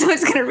paranoid that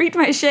someone's gonna read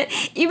my shit.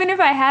 Even if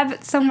I have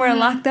it somewhere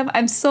locked up,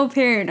 I'm so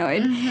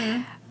paranoid.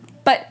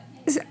 But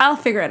I'll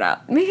figure it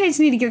out. Maybe I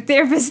just need to get a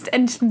therapist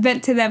and just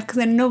vent to them because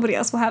then nobody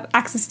else will have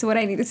access to what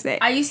I need to say.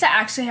 I used to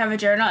actually have a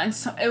journal, and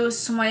it was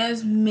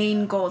Sumaya's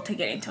main goal to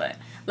get into it.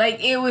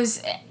 Like, it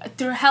was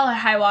through hell or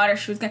high water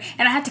she was gonna,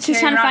 and I had to carry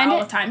it around all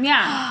the time.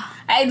 Yeah.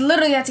 I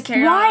literally had to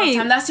carry it around all the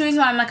time. That's the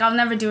reason why I'm like, I'll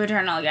never do a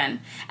journal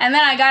again. And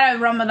then I got a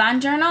Ramadan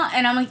journal,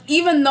 and I'm like,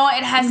 even though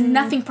it has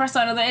nothing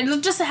personal,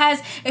 it just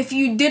has, if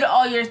you did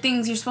all your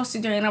things you're supposed to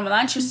do during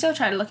Ramadan, she'll still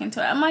try to look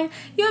into it. I'm like,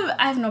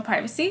 I have no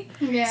privacy,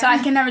 so I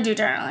can never do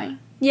journaling.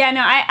 Yeah,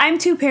 no, I'm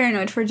too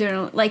paranoid for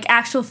journal, like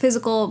actual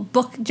physical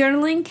book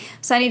journaling,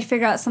 so I need to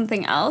figure out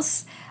something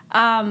else.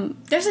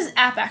 There's this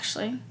app,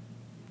 actually.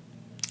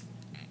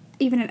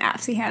 Even an app,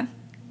 Sihan.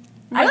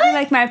 Really? I feel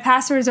like my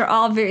passwords are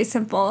all very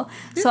simple.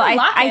 So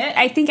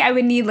I think I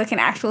would need like an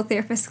actual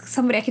therapist,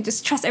 somebody I could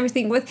just trust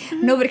everything with.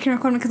 Nobody can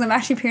record me because I'm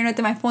actually paranoid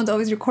that my phone's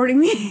always recording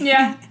me.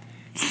 Yeah.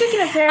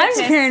 Speaking of therapists, I'm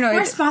just paranoid.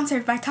 We're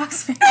sponsored by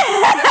Talkspace.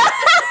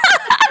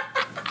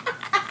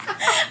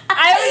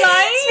 I'm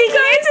lying.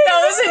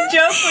 That was a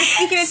joke. We're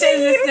speaking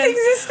into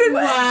existence.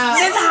 Wow.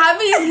 This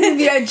hobby is going to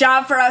be a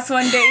job for us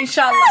one day,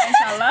 inshallah.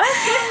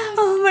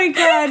 Oh my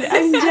god,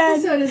 I'm This dead.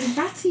 episode is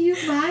brought to you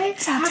by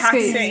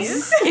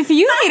Talkspace. If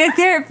you need a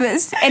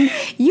therapist and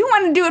you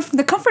want to do it from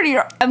the comfort of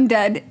your I'm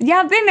dead,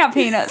 yeah, they're not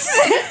paying us.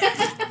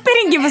 They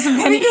didn't give us a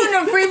penny. We're doing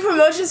no free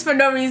promotions for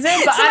no reason.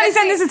 But Somebody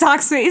send this to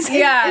Talkspace.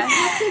 Yeah.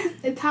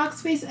 Is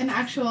Talkspace an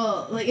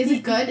actual, like, is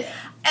it good?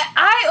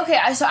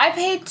 So I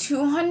paid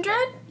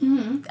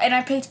 $200, and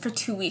I paid for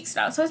 2 weeks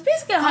now. So it's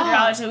basically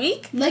 $100 a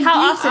week. Like, How do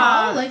you often?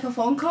 call, like a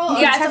phone call?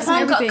 Yeah, text it's a phone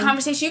and call everything.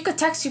 conversation. You could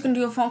text, you can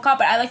do a phone call,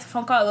 but I like the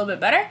phone call a little bit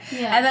better.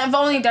 Yeah. And then I've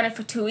only done it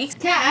for 2 weeks.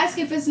 Can I ask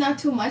if it's not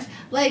too much?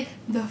 Like,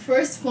 the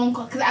first phone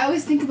call, because I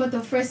always think about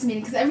the first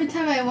meeting, because every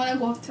time I want to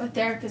go up to a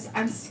therapist,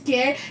 I'm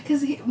scared,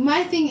 because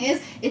my thing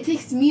is, it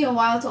takes me a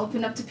while to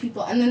open up to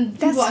people, and then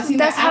people see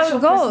my that's how actual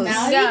it goes.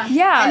 personality.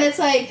 Yeah. And it's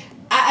like,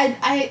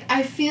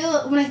 I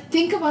feel, when I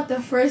think about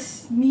the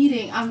first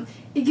meeting,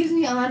 it gives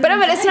me a lot of But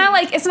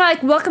anxiety. it's not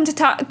like welcome to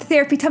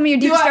therapy. Tell me your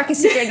deepest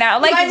darkest secret now.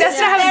 Like Do I that's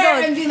just not how sit there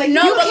it and goes. be like,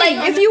 No, you but, can't like,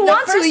 go If to- you the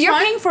want to, first you're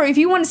one- paying for it. If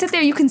you want to sit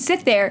there, you can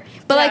sit there.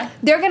 But Yeah. like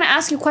they're gonna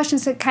ask you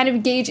questions to kind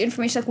of gauge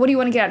information. Like, what do you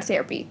want to get out of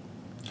therapy?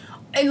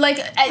 And like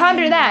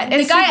Ponder that and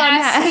The guy sleep on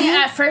asked that. me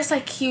at first,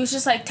 like, he was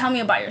just like, "Tell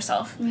me about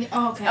yourself."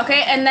 Oh, okay.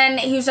 Okay, and then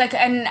he was like,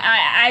 and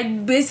I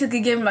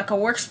basically gave him like a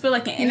work spiel,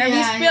 like an interview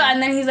Yeah, spiel, yeah.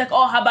 and then he's like,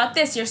 "Oh, how about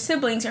this? Your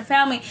siblings, your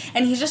family,"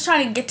 and he's just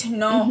trying to get to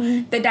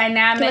know the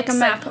dynamics, Like a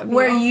map of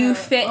where you. you Okay,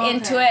 fit okay.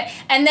 into it,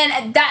 and then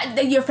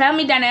your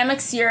family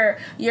dynamics, your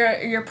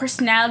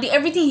personality,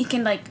 everything he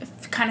can like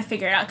kind of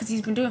figure it out because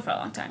he's been doing it for a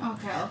long time.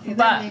 Okay, But-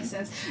 that makes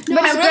sense. No,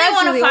 but I it's really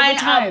want to gradually over find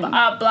time.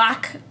 a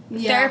black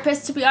Yeah.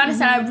 therapist, to be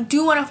honest, and I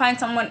do want to find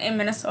someone in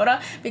Minnesota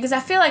because I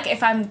feel like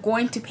if I'm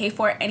going to pay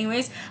for it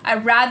anyways,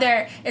 I'd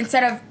rather,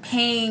 instead of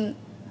paying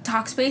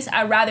Talkspace,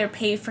 I'd rather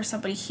pay for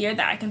somebody here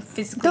that I can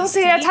physically Don't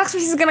say see. that. Talkspace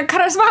is gonna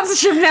cut our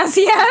sponsorship now,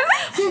 CM.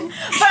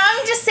 But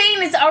I'm just saying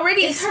it's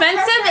already It's her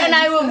expensive, and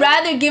I would preference.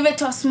 rather give it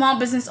to a small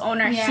business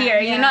owner Yeah, here,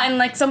 you yeah. know, and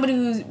like somebody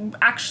who's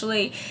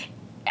actually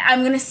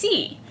I'm gonna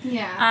see.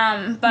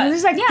 Yeah. But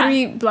There's like yeah.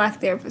 3 black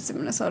therapists in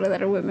Minnesota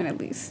that are women at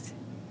least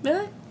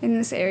Really? in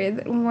this area.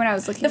 When I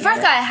was looking, The at first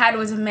it. guy I had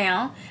was a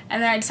male,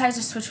 and then I decided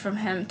to switch from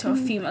him to a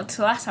female.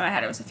 So the last time I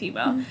had it was a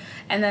female,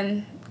 and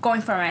then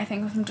going from it, I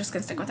think I'm just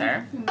gonna stick with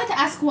her. I'd like to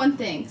ask one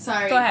thing.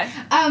 Sorry. Go ahead.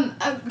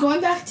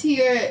 Going back to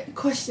your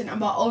question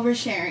about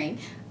oversharing.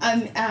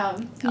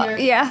 Your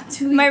Yeah,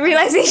 2 my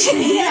realization.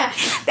 Yeah.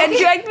 that Okay.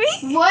 dragged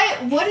me.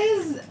 What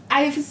is?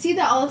 I see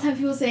that all the time.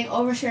 People saying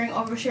oversharing.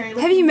 Like,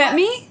 Have you met what-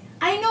 me?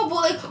 I know, but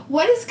like,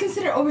 what is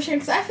considered oversharing?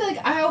 Because I feel like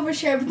I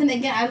overshare, but then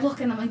again, I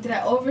look and I'm like, did I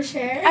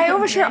overshare? I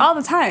overshare all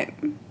the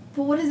time.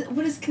 But what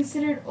is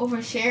considered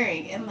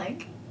oversharing and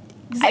like?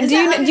 Do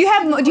you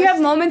have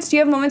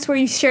moments where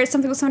you share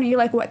something with someone and you're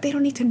like, what? They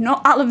don't need to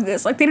know all of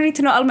this. Like they don't need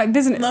to know all of my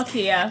business.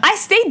 Lucky, yeah. I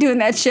stay doing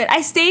that shit.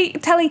 I stay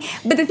telling.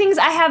 But the thing is,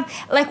 I have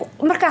like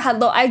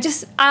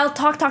I'll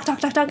talk.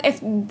 If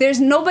there's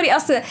nobody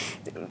else to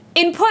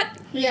input,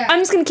 Yeah. I'm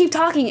just gonna keep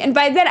talking. And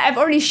by then, I've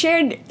already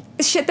shared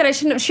shit that I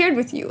shouldn't have shared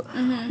with you,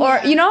 or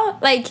Yeah. you know,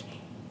 like.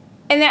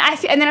 And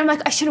then I'm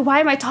like,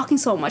 why am I talking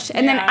so much?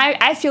 And then Yeah.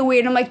 I feel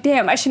weird. I'm like,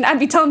 damn, I should not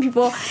be telling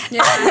people.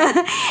 Yeah.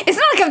 It's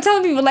not like I'm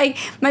telling people like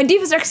my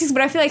deepest darkest secrets,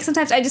 but I feel like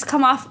sometimes I just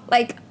come off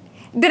like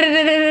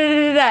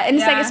da-da-da-da-da-da-da, and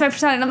it's like Yeah. it's my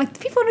personality. And I'm like,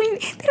 people don't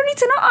need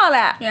to know all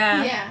that.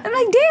 Yeah. Yeah. I'm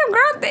like, damn,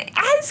 girl,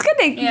 it's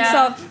good. Yeah.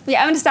 So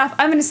yeah, I'm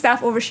gonna stop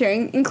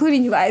oversharing,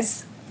 including you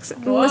guys,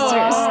 listeners.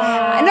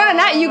 No,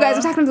 not you guys.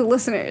 I'm talking to the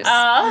listeners.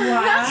 Wow.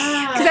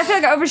 Because I feel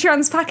like I overshare on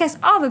this podcast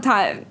all the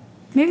time.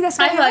 Maybe that's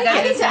why I feel like I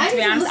I need do, to- I to be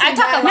need to honest. listen I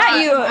talk a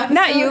back. lot.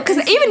 not you, because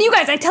even you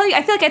guys, I feel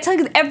like I tell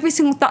you every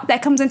single thought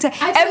that comes into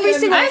tell every you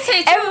single I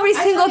say too. every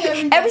I single tell you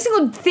everything. every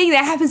single thing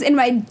that happens in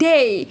my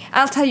day.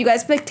 I'll tell you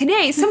guys. But like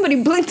today,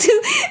 somebody blinked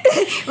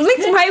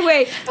my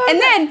way, and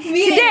then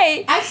Me,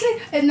 today,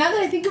 actually, and now that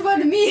I think about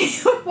it, me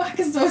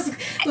Marcus was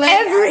like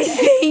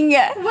everything.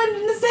 When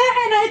Sarah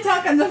and I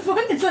talk on the phone,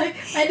 it's like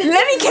I did.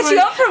 Let me this catch this you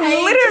up from morning,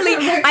 I ate literally.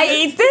 this for I breakfast.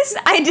 ate this.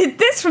 I did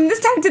this from this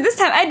time to this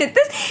time. I did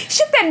this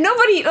shit that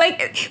nobody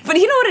like. But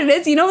you know what it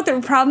is? You know what the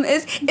problem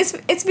is?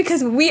 It's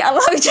because we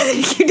allow each other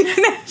to keep doing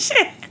that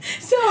shit.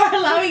 So we're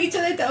allowing each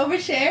other to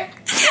overshare.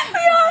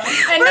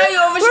 Yeah. And now you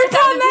overshare to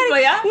other people,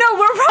 yeah? No,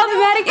 we're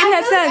problematic in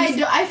that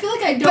sense. I feel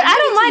like I don't. But I Maybe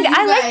don't mind to it.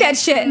 you I like guys. that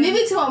shit.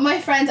 Maybe to my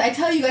friends, I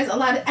tell you guys a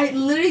lot. I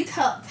literally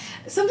tell.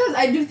 Sometimes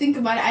I do think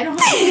about it. I don't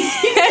have any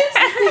secrets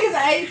because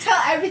I tell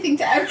everything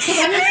to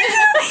everyone.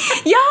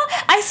 Y'all,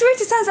 I swear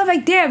to sounds, I'm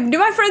like, damn, do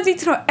my friends need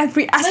to know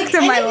every aspect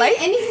of my life?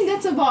 Anything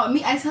that's about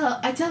me, I tell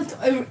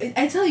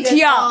you guys.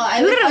 Yeah, all.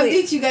 I literally.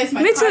 update you guys.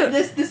 My Me car, too.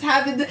 This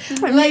happened.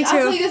 Me Like I'll too.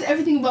 tell you guys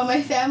everything about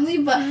my family.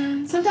 But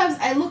sometimes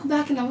I look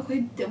back and I'm like,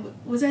 wait,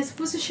 was I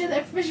supposed to share that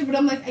information? But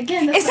I'm like,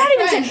 again, that's It's my not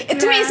even friend.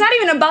 to me. It's not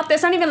even about this.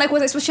 It's not even like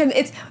was I supposed to share.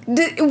 It's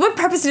what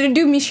purpose did it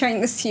do me sharing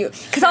this to you?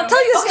 Because I'll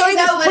tell you a Okay, story is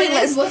that that's what it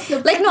pointless. is? What's the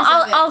Like no, purpose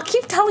of it? I'll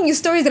keep telling you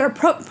stories that are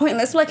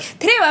pointless. Like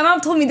today, my mom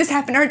told me this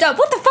happened at her job.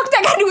 What the fuck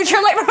that got to do with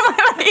your life or my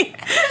life?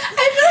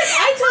 I feel like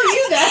I tell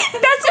you that.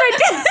 That's what I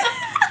did.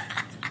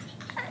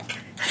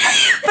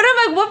 But I'm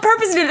like, what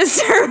purpose did it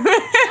serve?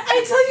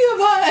 I tell you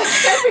about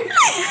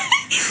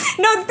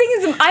everything. No, the thing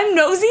is, I'm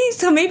nosy,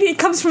 so maybe it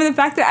comes from the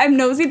fact that I'm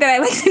nosy that I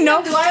like to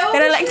know. Do I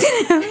that I like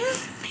to know.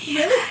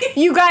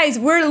 Really? You guys,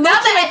 we're Now lucky.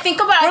 that I think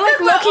about it, We're I like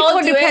feel like low-key we're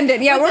all do it.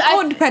 codependent. Yeah, we're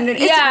codependent.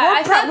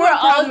 I feel like we're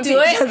all proud do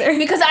of each it other.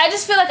 because I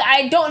just feel like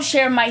I don't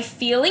share my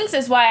feelings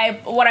is why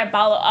what I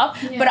bottle up,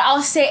 Yeah. but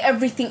I'll say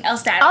everything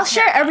else that I I'll don't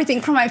share care.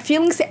 everything from my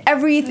feelings to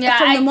everything Yeah,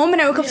 from the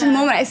moment I woke up to the yeah.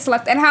 moment I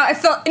slept and how I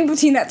felt in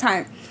between that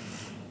time.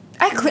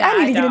 I I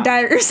need to get a don't.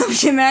 diet or some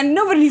shit, man.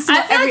 Nobody needs to know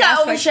I feel every like I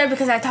aspect. overshare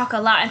because I talk a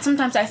lot, and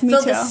sometimes I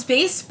fill the too.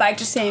 space by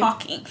just Same.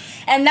 talking,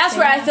 and that's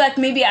where I feel like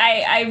maybe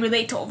I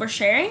relate to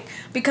oversharing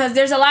because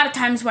there's a lot of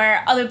times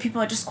where other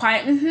people are just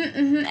quiet,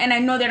 and I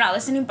know they're not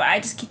listening, but I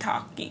just keep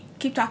talking.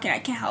 I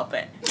can't help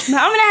it. No,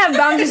 I'm gonna have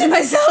boundaries with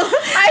myself.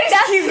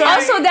 keep going.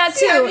 Also that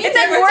too. Yeah, me It's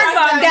like never word talk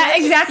bomb. about That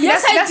it. exactly.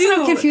 Yes, that's I do. What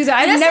I'm confused.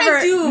 I've yes, never.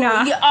 I do.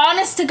 Nah. Yeah,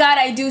 honest to God,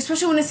 I do.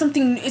 Especially when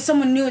it's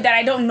someone new that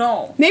I don't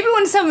know. Maybe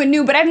when someone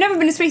new, but I've never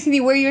been in a space with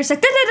you where you're just like,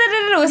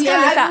 it's Yeah,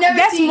 kind of I've that. never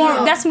That's seen more.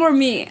 you. That's more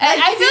me. And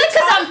I if feel you like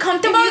because talk- I'm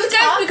comfortable if you with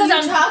guys talk, because you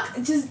I'm talk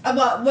just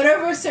about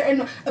whatever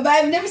certain, but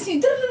I've never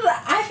seen.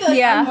 I feel like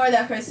Yeah. I'm more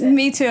that person.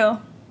 Me too.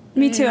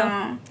 Me too.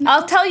 No.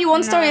 I'll tell you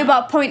one story No.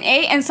 about point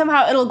A, and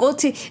somehow it'll go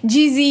to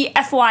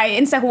GZFY,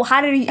 and it's like, well,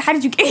 how did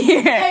you get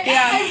here?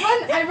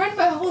 I run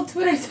my whole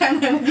Twitter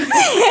timeline with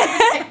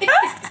you.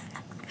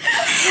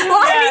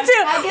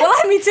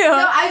 Me too.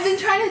 No, I've been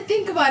trying to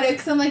think about it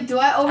because I'm like, do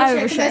I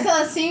overshare? Because I overshare.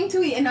 saw the same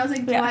tweet and I was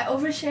like, do Yeah. I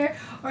overshare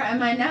or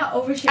am I not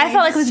oversharing? I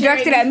felt like it was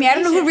directed at me. I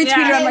don't know who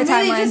retweeted Yeah. on my And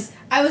really timeline. just,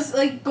 I was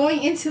like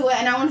going into it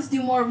and I wanted to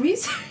do more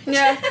research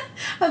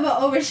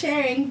about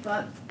oversharing,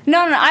 but No,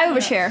 I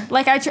overshare.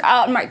 Like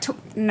on my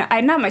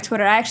not my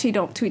Twitter. I actually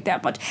don't tweet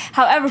that much.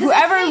 However,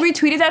 whoever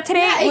retweeted that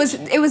today Yeah,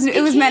 it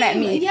was meant at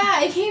me.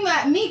 Yeah, it came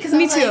at me because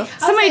Me too.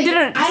 Somebody did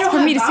it I don't for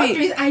have me to see.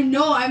 boundaries. I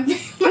know I'm. No,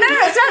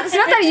 it's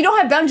not that you don't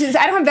have boundaries.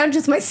 I don't have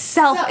boundaries with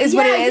myself. So, Is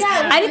what yeah, it is.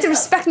 yeah, I need to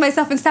myself. respect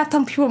myself and stop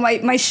telling people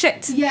my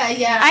shit. Yeah.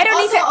 I don't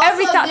need to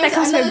every thought that there's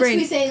comes to my another brain.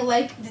 tweet saying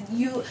like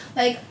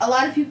a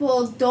lot of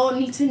people don't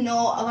need to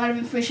know a lot of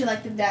information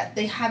like that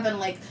they haven't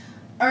like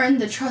earned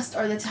the trust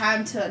or the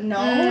time to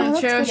know.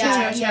 True.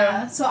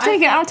 Yeah. So I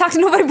don't talk to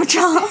nobody but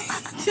y'all.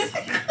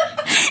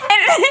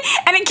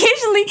 and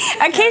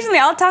occasionally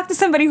I'll talk to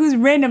somebody who's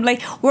random,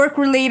 like work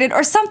related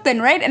or something,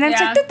 right? And I'm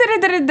just like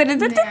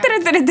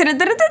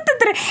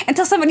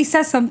until somebody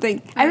says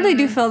something. I really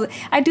do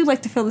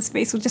like to fill the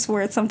space with just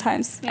words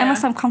sometimes, Yeah.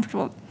 unless I'm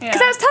comfortable. Yeah.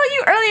 Because I was telling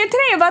you earlier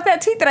today about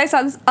that tweet that I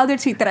saw, this other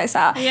tweet that I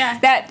saw. Yeah.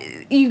 That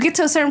you get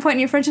to a certain point in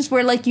your friendships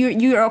where like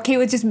you're okay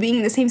with just being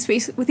in the same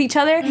space with each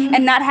other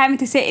and not having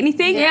to say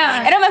anything.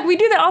 Yeah. And I'm like, we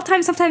do that all the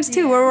time sometimes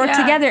too, where we're Yeah.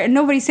 together and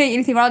nobody's saying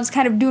anything. We're all just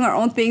kind of doing our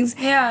own things.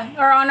 Yeah,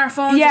 or on our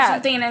phones or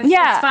something, and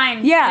it's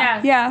fine.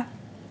 Yeah.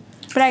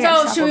 But I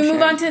So should we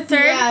move on to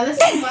third? Yeah, let's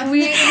move on.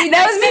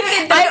 That was me.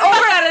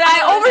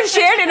 I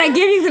overshared, and I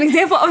gave you an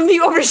example of me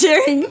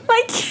oversharing.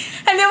 Like,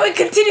 and then we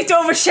continue to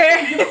overshare.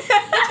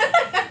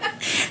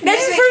 that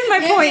just proves my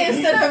Maybe point.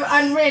 instead of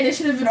unread, it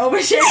should have been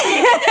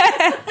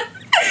oversharing.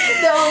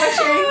 The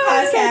oversharing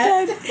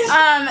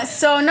podcast.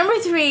 So number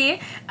 3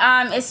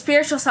 is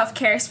spiritual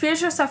self-care.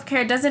 Spiritual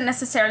self-care doesn't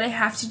necessarily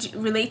have to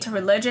relate to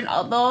religion,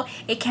 although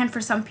it can for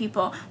some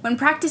people. When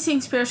practicing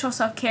spiritual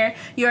self-care,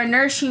 you are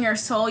nourishing your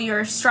soul,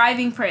 you're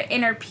striving for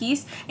inner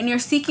peace, and you're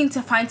seeking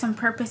to find some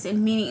purpose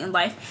and meaning in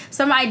life.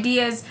 Some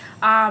ideas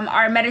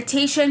are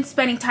meditation,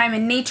 spending time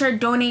in nature,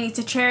 donating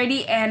to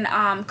charity, and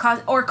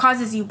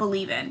causes you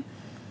believe in.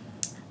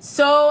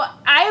 So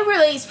I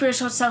relate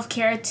spiritual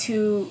self-care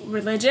to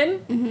religion.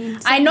 Mm-hmm.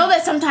 I know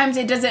that sometimes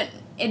it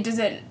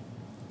doesn't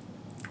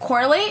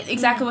correlate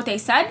exactly what they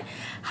said.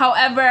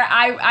 However,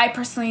 I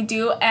personally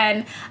do,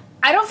 and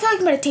I don't feel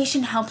like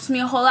meditation helps me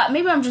a whole lot.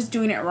 Maybe I'm just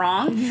doing it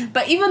wrong. Mm-hmm.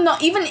 But even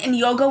in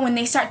yoga, when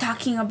they start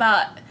talking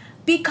about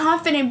be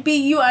confident, be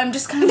you, I'm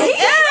just kind of like,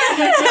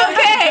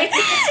 okay.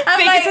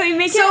 I'm like, so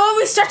what are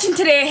we stretching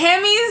today?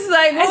 Hammies?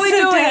 Like, what are we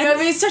doing? Are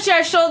we stretching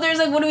our shoulders?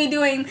 Like, what are we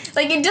doing?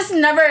 Like, it just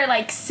never,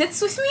 like,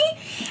 sits with me.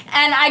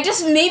 And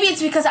maybe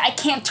it's because I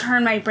can't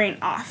turn my brain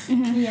off.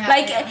 Mm-hmm. Yeah,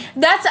 like,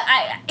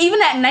 even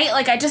at night,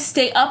 like, I just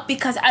stay up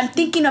because I'm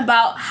thinking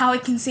about how I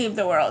can save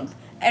the world.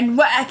 And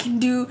what I can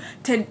do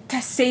to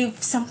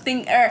save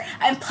something, or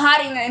I'm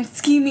plotting and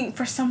scheming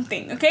for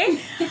something, okay?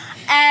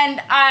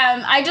 And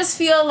I just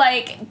feel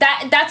like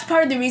that's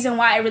part of the reason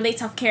why I relate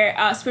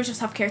spiritual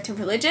self-care to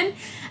religion.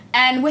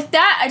 And with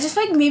that, I just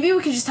feel like maybe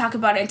we could just talk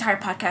about an entire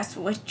podcast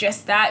with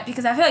just that,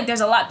 because I feel like there's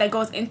a lot that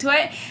goes into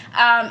it.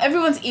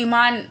 Everyone's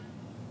iman,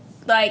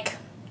 like,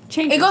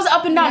 changes. It goes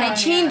up and down. It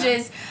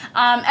changes.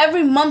 Yeah.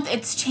 Every month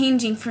it's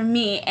changing for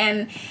me,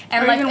 and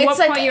or like even it's what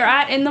like point you're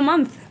at in the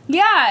month.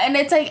 Yeah, and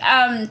it's like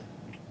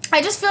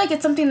I just feel like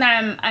it's something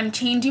that I'm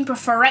changing, but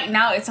for right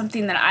now, it's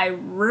something that I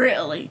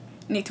really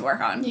need to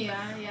work on. Yeah.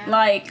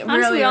 Like,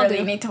 honestly,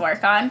 really need to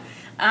work on.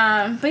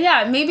 But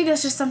yeah, maybe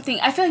there's just something.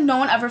 I feel like no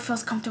one ever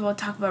feels comfortable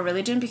to talk about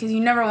religion because you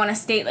never want to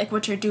state like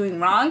what you're doing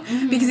wrong,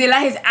 because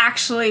Allah is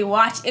actually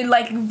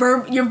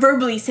you're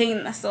verbally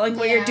saying this, so like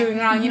what you're doing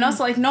wrong, you know.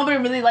 So like nobody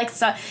really likes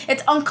to.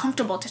 It's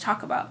uncomfortable to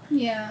talk about.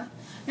 Yeah.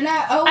 And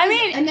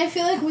I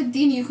feel like with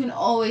Deen you can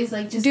always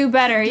like just do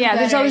better. Yeah,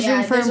 there's always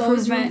room for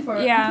improvement.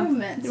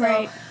 Improvement. So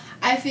right.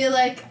 I feel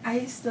like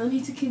I still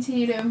need to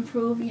continue to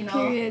improve, you know.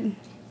 Period.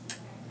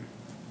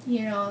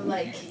 You know,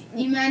 like,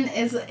 Iman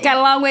is... Got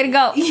a long way to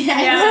go.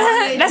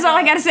 Yeah. That's all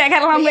I gotta say. I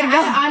got a long way to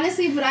go.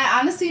 I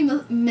honestly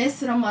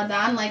miss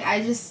Ramadan. Like,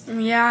 I just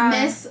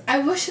miss... I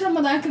wish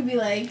Ramadan could be,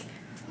 like,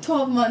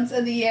 12 months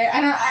of the year.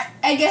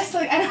 I guess,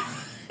 like, I don't...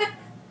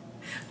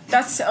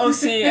 That's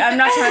OC. I'm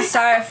not trying to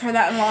start for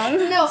that long.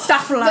 No.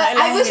 Astaghfirullah. But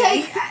I wish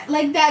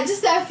like that,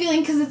 just that feeling,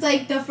 because it's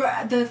like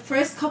the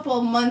first couple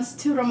of months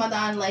to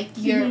Ramadan, like,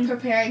 you're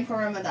preparing for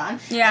Ramadan.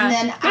 Yeah. And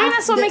then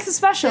that's what makes it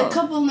special. The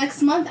couple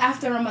next month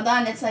after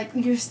Ramadan, it's like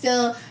you're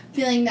still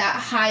feeling that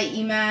high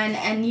iman,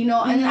 and, you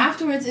know, and then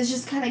afterwards it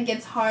just kind of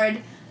gets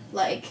hard,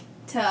 like,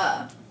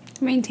 to...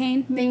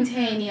 Maintain,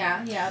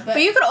 yeah.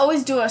 But you could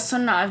always do a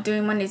sunnah of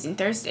doing Mondays and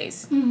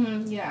Thursdays.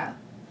 Yeah.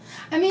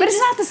 I mean, but it's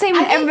not the same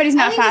when everybody's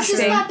not fasting.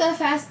 It's just not the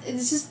fast.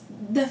 It's just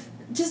the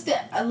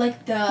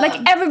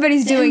like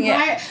everybody's doing it.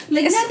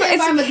 Like, it's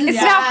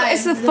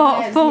the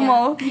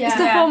FOMO. Yeah. It's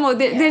the FOMO.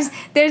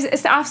 There's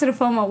it's the opposite of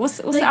FOMO. What's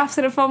the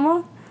opposite of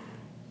FOMO?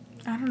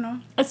 I don't know.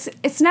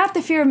 It's not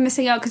the fear of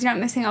missing out, because you're not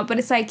missing out, but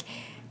it's like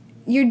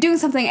you're doing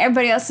something,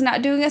 everybody else is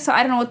not doing it. So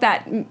I don't know what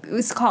that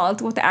is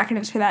called, what the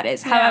acronyms for that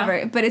is. Yeah.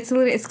 However, but it's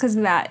because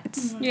of that.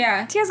 It's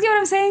Yeah. Do you guys get what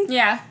I'm saying?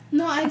 Yeah.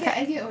 No, I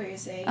get what you're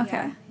saying.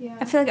 Okay. Yeah.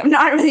 I feel like I'm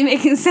not really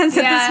making sense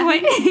at this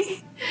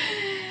point.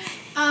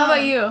 How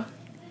about you?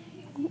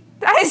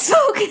 I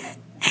spoke.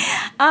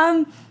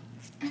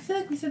 I feel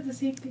like we said the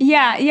same thing.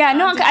 Yeah.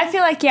 No, I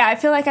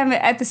feel like I'm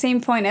at the same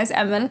point as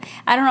Emil.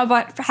 I don't know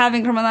about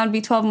having Ramadan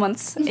be 12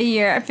 months a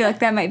year. I feel like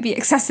that might be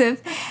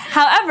excessive.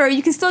 However,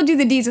 you can still do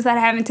the deeds without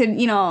having to,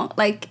 you know,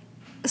 like,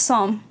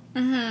 psalm.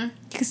 You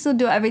can still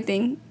do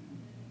everything.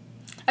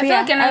 I feel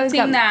like another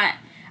thing that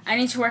I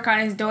need to work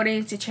on is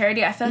donating to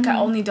charity. I feel like I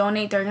only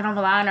donate during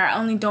Ramadan, or I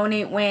only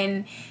donate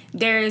when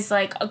there's,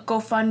 like, a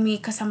GoFundMe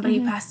because somebody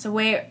passed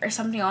away or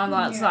something along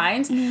those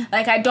lines.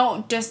 Like, I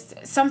don't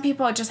just... Some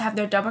people just have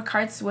their debit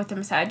cards with the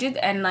masajid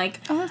and,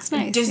 like, that's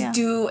nice,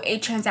 do a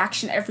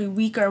transaction every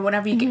week, or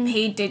whenever you get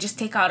paid, they just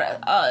take out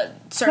a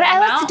certain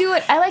amount.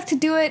 amount. I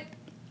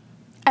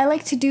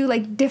like to do,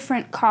 like,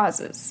 different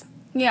causes.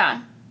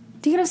 Yeah.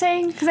 Do you get what I'm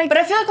saying? Cause, like, but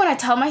I feel like when I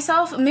tell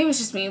myself, maybe it's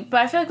just me,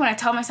 but I feel like when I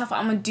tell myself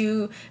I'm gonna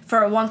do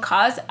for one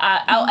cause,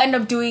 I'll end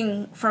up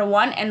doing for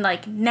one and,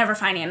 like, never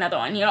finding another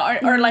one, you know,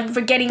 or like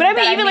forgetting. But I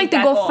mean, even like the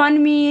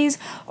GoFundMes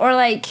or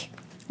like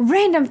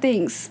random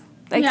things,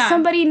 like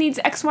somebody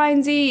needs X, Y,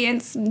 and Z, and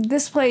it's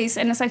this place,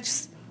 and it's like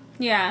just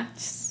I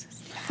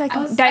feel like a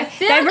lot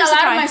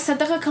of my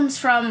sadaqah comes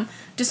from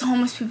just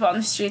homeless people on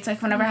the streets,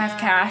 like whenever I have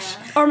cash.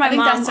 Or my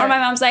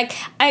mom's like,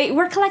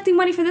 we're collecting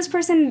money for this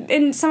person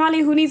in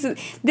Somalia who needs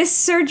this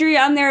surgery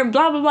on their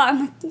blah blah blah.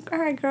 I'm like, all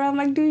right, girl. I'm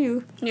like, do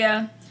you?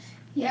 Yeah.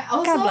 Yeah.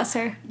 Also, God bless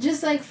her.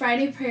 Just like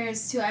Friday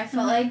prayers too. I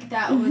felt like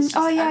that was just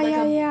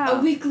a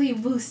weekly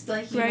boost,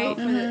 like, you know,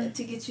 for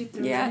to get you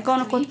through. Yeah,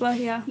 going to khutbah.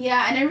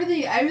 Yeah, and I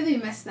really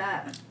missed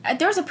that.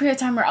 There was a period of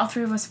time where all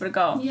three of us would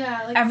go.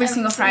 Yeah, like every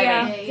single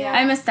Friday. Yeah.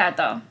 I missed that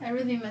though. I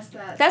really missed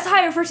that. That's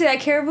how I refer to that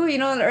caribou. You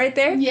know, right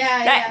there.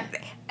 Yeah.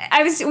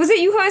 Was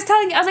it you who I was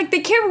telling? I was like, the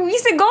caribou we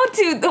used to go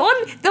to, the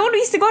one we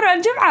used to go to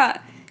on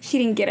Jum'ah. She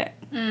didn't get it.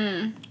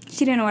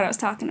 She didn't know what I was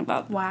talking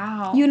about.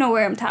 Wow. You know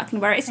where I'm talking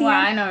about, right? Wow,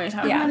 I know what you're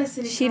talking about. I'm not a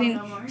city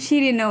girl no more.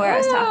 She didn't know where I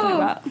was talking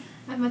about.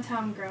 I'm a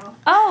town girl.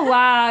 Oh,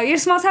 wow. You're a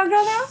small town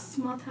girl now?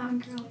 Small town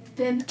girl.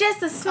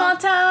 Just a small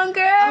town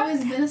girl.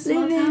 Always been a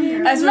small town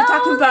girl. As we're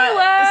talking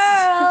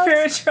about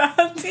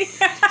spirituality.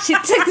 She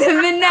took the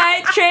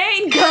midnight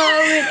train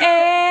going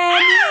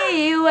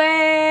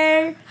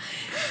anywhere.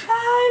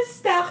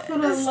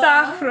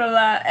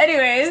 Astaghfirullah.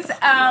 Anyways,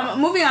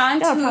 moving on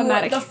to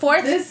the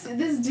fourth. This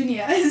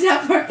dunya is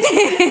that part.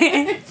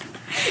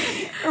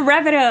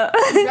 Wrap it up.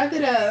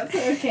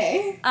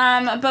 Okay.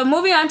 But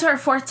moving on to our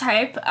fourth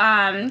type,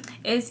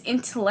 is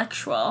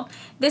intellectual.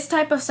 This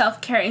type of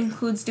self-care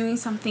includes doing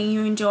something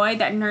you enjoy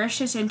that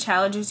nourishes and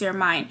challenges your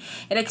mind.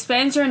 It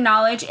expands your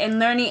knowledge, and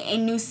learning a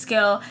new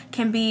skill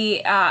can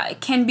be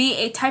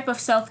a type of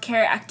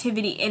self-care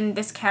activity in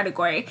this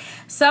category.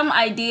 Some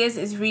ideas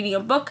is reading a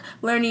book,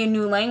 learning a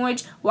new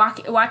language,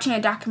 watching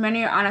a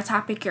documentary on a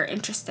topic you're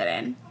interested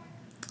in.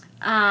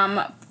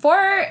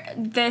 For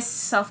this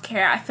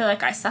self-care, I feel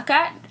like I suck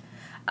at.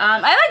 I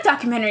like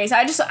documentaries.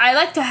 I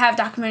like to have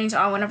documentaries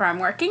on whenever I'm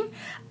working.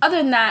 Other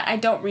than that, I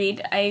don't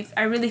read. I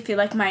really feel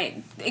like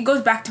it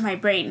goes back to my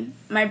brain.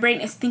 My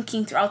brain is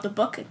thinking throughout the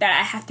book that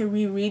I have to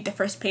reread the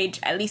first page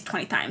at least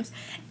 20 times.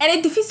 And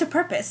it defeats the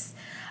purpose.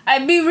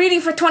 I'd be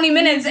reading for 20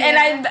 minutes and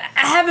I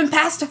haven't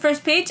passed the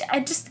first page.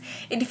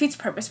 It defeats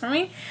purpose for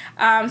me.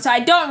 So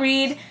I don't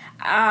read.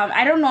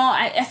 I don't know.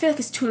 I feel like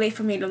it's too late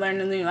for me to learn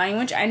a new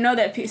language. I know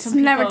that some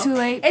people... Never too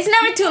late. It's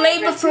never too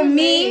late, but for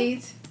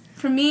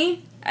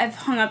me, I've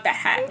hung up that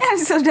hat. I'm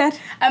so dead.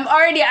 I'm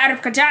already out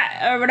of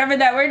kajat, or whatever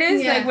that word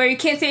is, like where you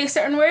can't say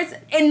certain words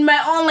in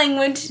my own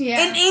language,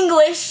 in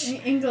English.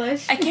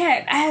 I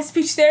can't. I have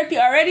speech therapy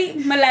already.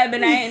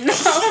 Malabanayin.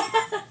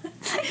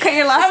 Cut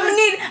your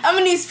losses. I'm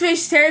gonna need speech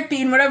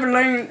therapy in whatever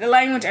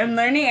language I'm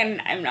learning,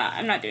 and I'm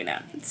not doing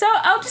that. So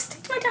I'll just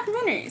stick to my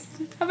documentaries.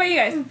 How about you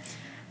guys?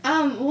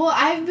 Well,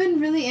 I've been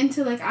really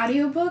into like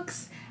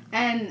audiobooks,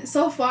 and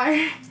so far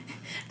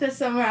this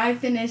summer I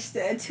finished 2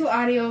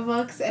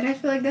 audiobooks, and I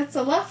feel like that's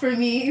a lot for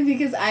me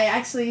because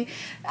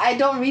I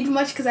don't read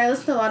much because I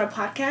listen to a lot of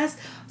podcasts,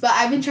 but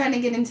I've been trying to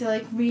get into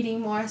like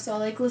reading more, so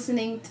like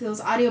listening to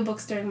those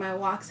audiobooks during my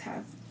walks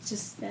have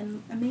just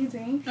been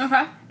amazing.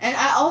 Okay. And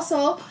I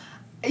also,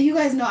 you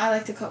guys know I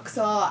like to cook,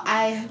 so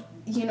I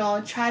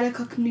try to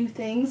cook new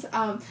things.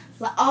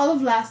 All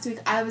of last week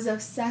I was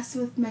obsessed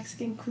with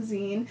Mexican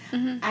cuisine.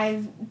 Mm-hmm.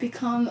 I've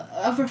become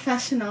a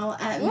professional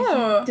at Ooh.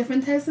 making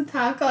different types of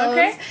tacos.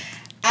 Okay.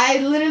 I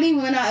literally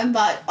went out and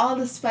bought all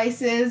the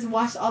spices,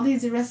 watched all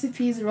these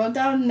recipes, wrote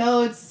down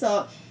notes.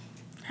 So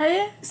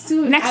Hey.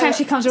 soon, Next time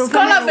she comes, we're Next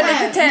putting time.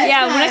 her to work.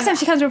 Yeah, well, next time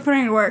she comes, we're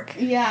putting her to work.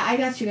 Yeah, I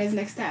got you guys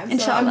next time. So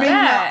Inshallah. I'm bringing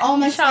Yeah, out all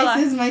my inshallah.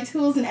 spices, my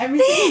tools, and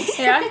everything.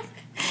 Yeah.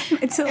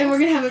 It's And we're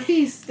gonna have a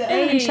feast.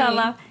 Hey.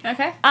 Inshallah.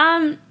 Okay.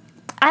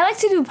 I like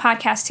to do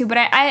podcasts too, but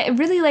I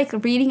really like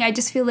reading. I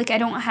just feel like I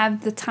don't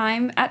have the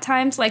time at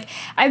times. Like,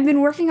 I've been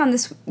working on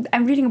this,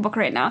 I'm reading a book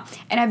right now,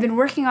 and I've been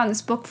working on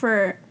this book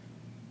for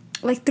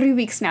like 3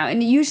 weeks now,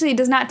 and usually it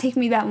does not take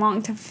me that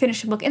long to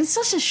finish a book, and it's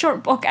such a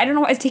short book. I don't know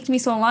why it's taking me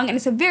so long, and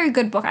it's a very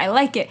good book. I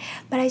like it,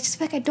 but I just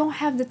feel like I don't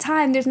have the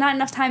time. There's not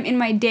enough time in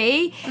my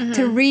day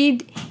to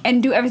read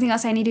and do everything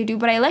else I need to do,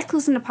 but I like to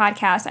listen to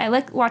podcasts. I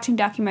like watching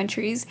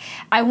documentaries.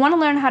 I want to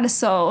learn how to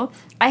sew.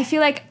 I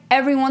feel like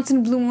every once in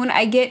a blue moon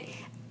I get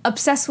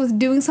obsessed with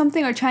doing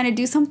something or trying to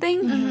do something,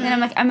 and I'm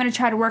like, I'm gonna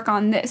try to work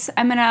on this.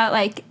 I'm gonna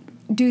like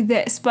do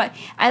this, but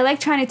I like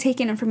trying to take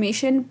in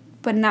information,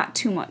 but not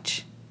too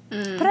much.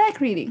 But I like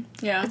reading.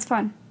 Yeah. It's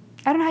fun.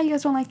 I don't know how you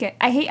guys don't like it.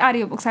 I hate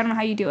audiobooks. I don't know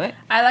how you do it.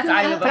 I like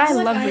audiobooks. But I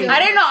love reading. I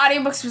didn't know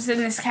audiobooks was in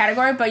this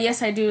category, but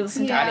yes, I do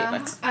listen to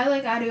audiobooks. I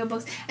like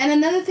audiobooks. And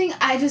another thing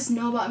I just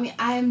know about me,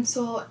 I am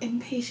so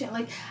impatient.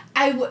 Like,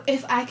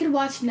 if I could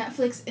watch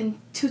Netflix in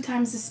 2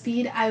 times the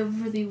speed, I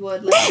really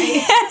would. Like, You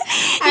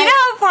know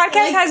how a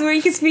podcast has where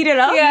you can speed it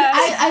up? Yeah.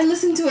 I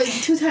listen to it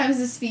 2 times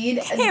the speed.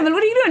 Hey, but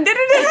what are you doing?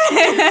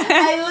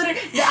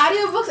 The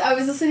audiobooks I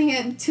was listening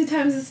at 2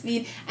 times the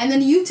speed, and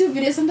then YouTube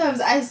videos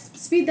sometimes I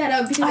speed that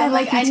up because I I'm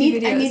like like I YouTube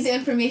need videos. the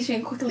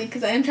information quickly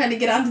because I am trying to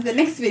get on to the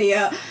next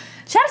video.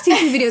 Shout out to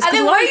YouTube videos. And then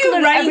Because why why are you you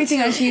learn running everything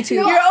to? on YouTube?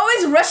 You're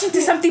always rushing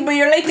to something, but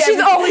you're late to She's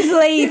everything. always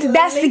late.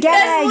 That's the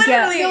gag. That's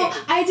literally-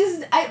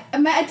 No,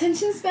 my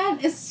attention span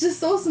is just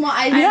so small.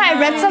 You know, I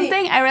read really-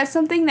 something. I read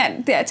something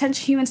that the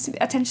human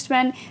attention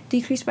span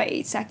decreased by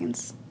 8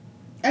 seconds.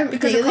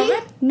 Because of Really?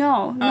 COVID?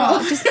 No,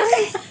 just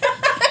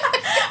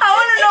I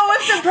want to know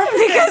what's the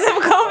purpose. because of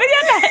COVID.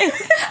 Yeah,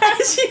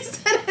 She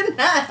said it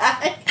not.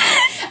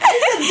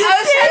 I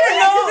was trying to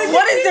know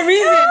what is the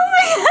reason.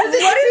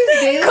 What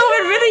is daily?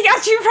 COVID really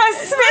got you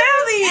pressed,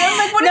 Really? I'm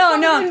like, what No,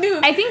 does no. COVID do?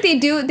 I think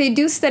they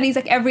do studies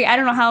like every, I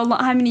don't know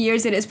how many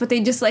years it is, but they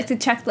just like to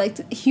check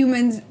like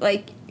humans,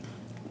 like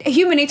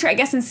human nature, I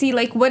guess, and see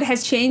like what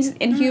has changed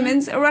in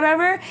humans or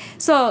whatever.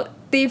 So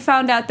they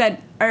found out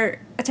that our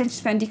attention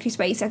span decreased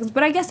by 8 seconds,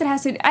 but I guess it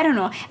has to. I don't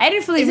know. I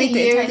didn't really Is read it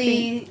the entire thing.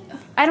 yearly?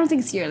 I don't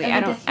think it's yearly.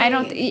 Every I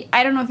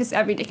don't know if it's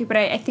every decade, but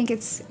I think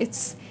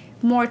it's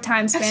more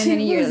time span Actually, than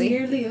a if it was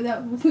yearly. yearly,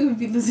 that we would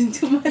be losing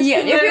too much. Yeah,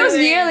 if it was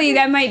Literally. yearly,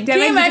 that might. Can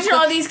you be imagine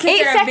difficult. all these kids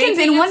 8 that are seconds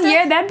vaping in and 1 year?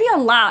 stuff? That'd be a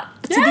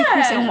lot to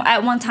decrease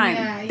at one time.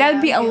 Yeah, that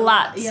would be yeah, a it'd be a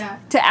lot lot, yeah.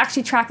 to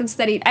actually track and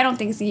study. I don't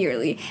think it's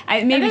yearly.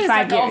 Maybe I think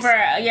 5 it's years. like over,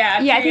 a Yeah, I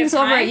think period it's of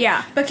over, time.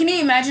 yeah. But can you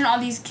imagine all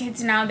these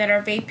kids now that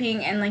are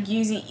vaping and like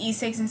using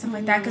e-cigs and stuff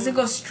like that? Because it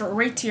goes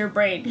straight to your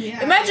brain.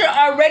 Yeah. Imagine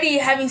already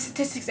having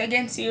statistics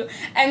against you,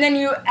 and then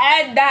you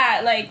add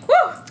that, like,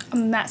 whew, A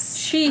mess.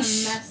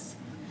 sheesh. Mess.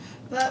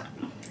 But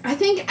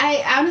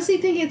I honestly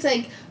think it's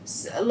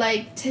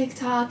like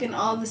TikTok and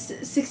all the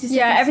 60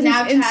 Yeah, second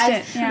everything's Snapchats.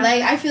 instant, yeah.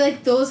 Like I feel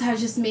like those have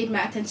just made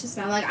my attention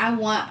span. Like I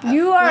want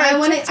You are when I a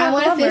want TikTok I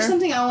want to finish lover.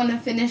 something. I want to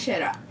finish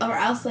it, or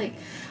else like.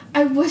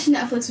 I wish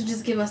Netflix would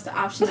just give us the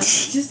option of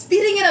just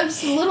speeding it up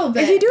just a little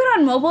bit. If you do it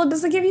on mobile,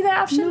 does it give you that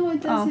option? No,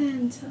 it Oh.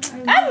 doesn't.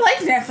 I like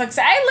Netflix.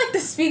 I like the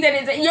speed that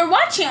it's. You're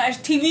watching a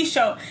TV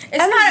show. It's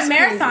That not is a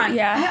marathon. crazy,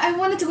 Yeah. I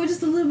wanted to go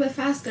just a little bit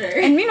faster.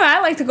 And meanwhile, I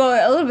like to go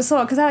a little bit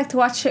slower because I like to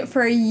watch it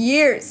for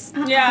years.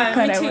 Yeah,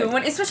 Could me I too. would.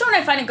 When, especially when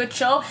I find a good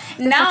show.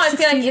 Now like I feel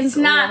 6 like seasons it's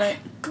not of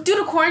it. due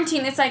to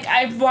quarantine. It's like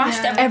I've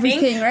watched Yeah. everything.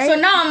 Everything, right? So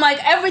now I'm like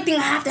everything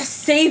I have to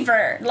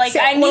savor. Like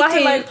I need Well, to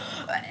I- like.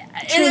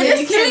 Truly, And you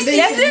there's 3 can't seasons,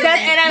 binge it.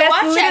 and I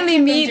watch that's it. I literally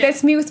can't me. binge it.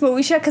 That's me with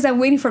Moesha because I'm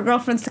waiting for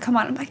Girlfriends to come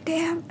out. I'm like,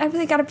 damn, I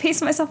really gotta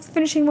pace myself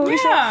finishing Yeah.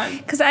 Moesha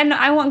because I know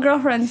I want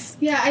Girlfriends.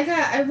 Yeah,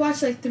 I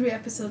watched like 3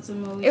 episodes of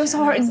Moesha. It was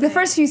hard. The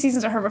first few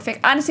seasons are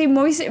horrific. Honestly,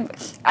 Moesha,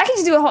 I can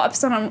just do a whole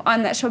episode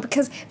on that show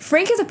because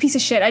Frank is a piece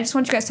of shit. I just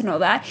want you guys to know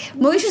that.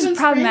 Moesha's one's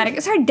problematic. Frank?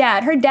 It's her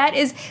dad. Her dad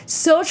is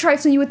so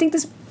trifling. You would think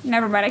this.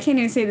 Never mind. I can't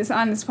even say this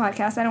on this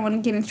podcast. I don't want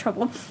to get in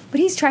trouble. But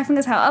he's trifling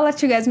as hell. I'll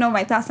let you guys know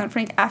my thoughts on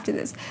Frank after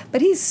this.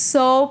 But he's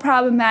so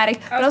problematic.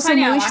 But was also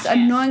planning on Moesha's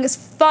watching it. annoying as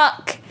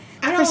fuck.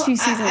 First few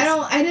seasons.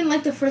 I didn't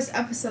like the first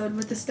episode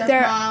with the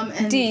stepmom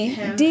and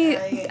him.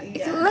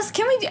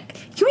 Can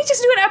we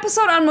just do an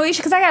episode on Moesha?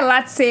 Because I got a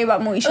lot to say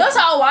about Moesha. Let's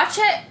all watch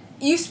it.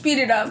 You speed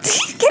it up.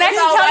 Can I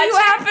just tell you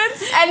what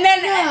happens? And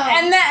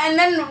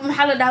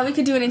then how we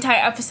could do an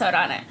entire episode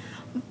on it.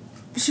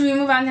 Should we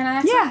move on to the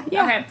next one?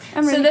 Yeah. Okay.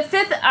 I'm ready. So the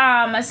fifth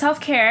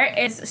self-care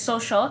is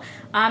social.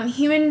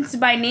 Humans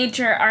by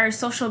nature are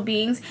social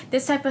beings.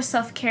 This type of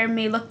self-care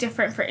may look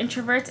different for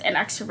introverts and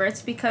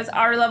extroverts because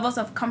our levels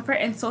of comfort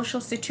in social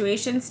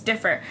situations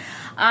differ.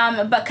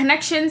 But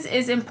connections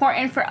is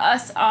important for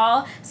us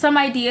all. Some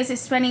ideas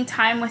is spending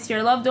time with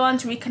your loved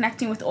ones,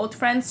 reconnecting with old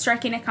friends,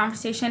 striking a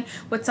conversation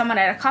with someone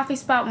at a coffee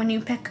spot when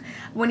you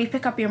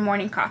pick up your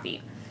morning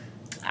coffee.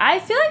 I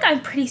feel like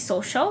I'm pretty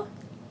social.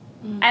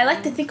 Mm-hmm. I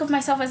like to think of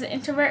myself as an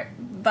introvert,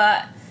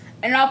 but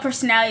in all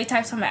personality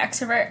types, I'm an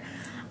extrovert.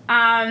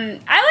 I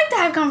like to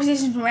have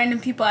conversations with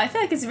random people. I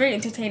feel like it's very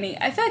entertaining.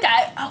 I feel like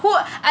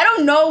I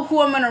don't know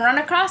who I'm gonna run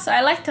across, so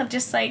I like to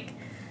just like,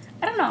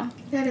 I don't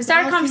know,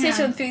 start a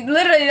conversation with people.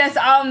 Literally, that's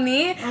all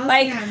me.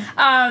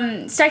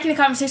 Starting a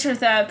conversation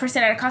with a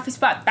person at a coffee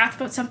spot,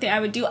 that's something I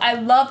would do. I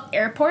love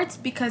airports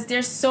because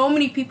there's so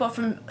many people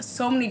from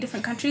so many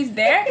different countries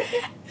there.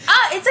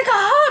 It's like a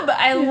hub.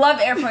 I love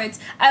airports.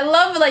 I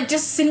love like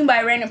just sitting by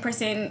a random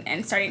person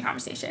and starting a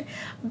conversation.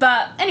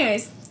 But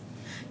anyways.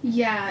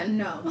 Yeah,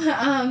 no.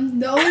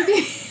 The only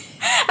thing...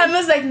 I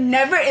was like,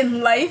 never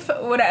in life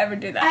would I ever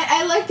do that.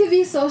 I like to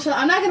be social.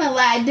 I'm not gonna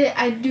lie,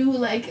 I do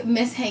like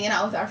miss hanging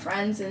out with our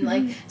friends and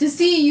like to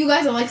see you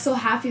guys are like so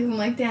happy. I'm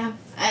like, damn,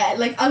 I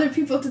like other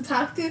people to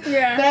talk to.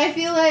 Yeah. But I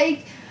feel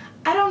like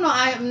I don't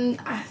know.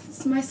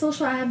 My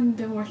social. I haven't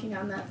been working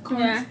on that.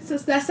 Yeah. So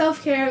that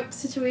self-care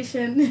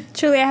situation.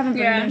 Truly, I haven't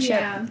been doing shit.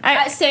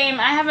 Yeah. Same.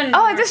 I haven't.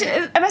 Oh, am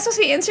I supposed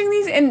to be answering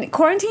these in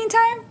quarantine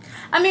time?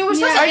 I mean, we're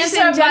supposed to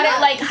answer about it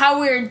like how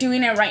we're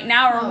doing it right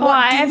now, or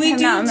what do we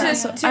do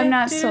I'm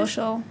not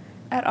social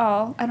at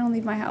all. I don't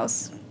leave my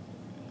house.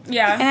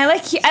 Yeah. And I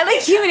like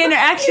human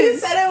interactions. You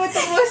said it with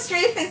the most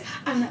straight face.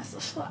 I'm not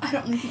social. I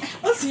don't leave my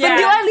house. Yeah. But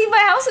do I leave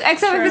my house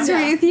except if it's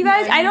with you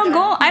guys? No,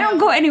 I don't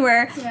go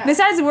anywhere. Yeah.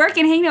 Besides work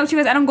and hanging out with you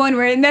guys, I don't go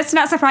anywhere. And that's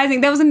not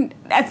surprising. That wasn't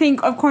a thing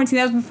of quarantine.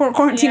 That was before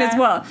quarantine as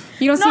well.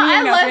 You don't see me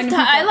hanging out with people.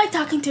 I like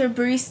talking to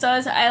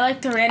baristas. I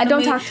like to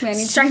randomly don't talk to me. I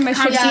need strike my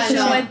conversation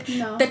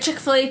with the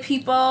Chick-fil-A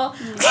people.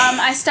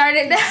 I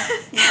started...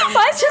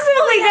 Why is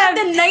Chick-fil-A have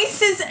the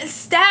nicest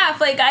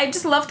staff? Like, I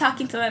just love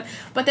talking to them.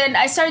 But then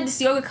I started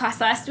this yoga class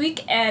last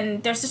week,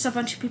 and there's just a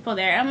bunch of people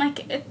there. I'm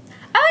like...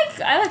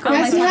 I like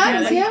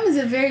Siam is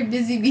a very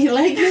busy bee.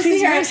 Like, you'll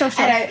see her at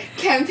a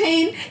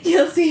campaign,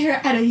 you'll see her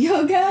at a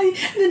yoga, and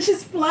then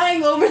she's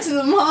flying over to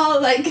the mall,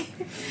 like...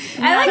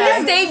 I like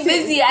to stay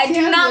busy. I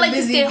do not like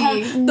to stay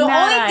home. The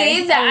only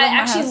days that I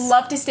actually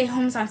love to stay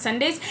home is on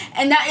Sundays,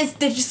 and that is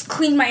to just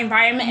clean my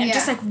environment and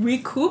just like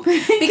recoup.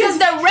 Because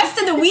the rest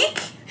of the week,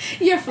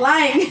 you're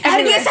flying. Literally.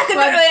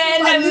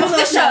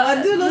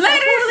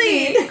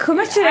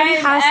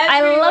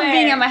 I love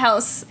being at my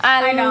house.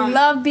 I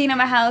love being at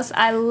my house.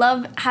 I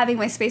love having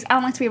my space. I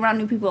don't like to be around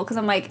new people because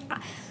I'm like...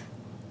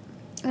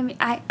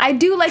 I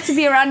do like to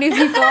be around new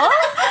people,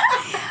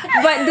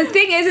 but the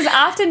thing is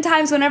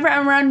oftentimes whenever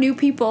I'm around new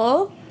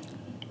people,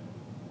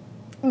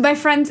 my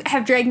friends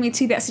have dragged me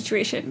to that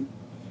situation.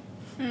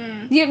 You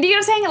know what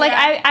I'm saying? Like,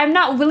 I'm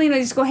not willing to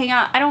just go hang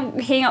out. I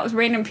don't hang out with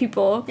random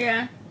people.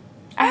 Yeah.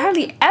 I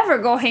hardly ever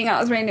go hang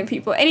out with random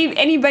people.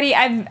 Anybody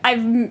I've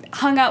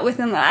hung out with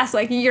in the last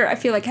like year, I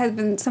feel like has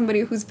been somebody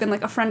who's been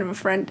like a friend of a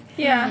friend.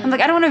 Yeah. I'm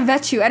like, I don't want to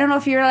vet you. I don't know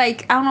if you're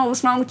like, I don't know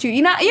what's wrong with you.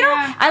 You know.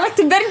 I like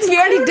the vetting to be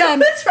already done.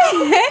 What's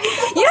wrong?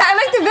 I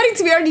like the vetting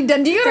to be already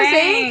done. Do you know what I'm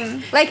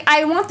saying? Like,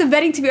 I want the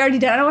vetting to be already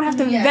done. I don't want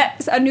to have to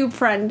vet a new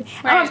friend.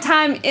 Right. I don't have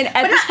time at this point.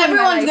 But not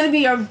everyone's gonna be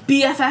your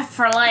BFF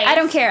for life. I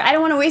don't care. I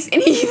don't want to waste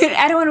any.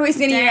 I don't want to waste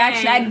any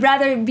interaction. I'd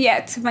rather be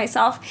at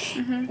myself.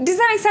 Mm-hmm. Does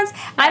that make sense?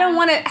 Yeah. I don't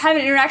want to have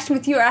an interaction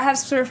with you or have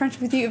some sort of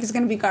friendship with you if it's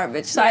gonna be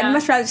garbage. So I'd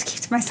much rather just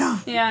keep to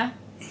myself. Yeah.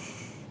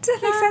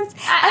 Does that make sense?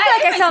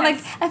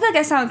 I feel like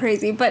I sound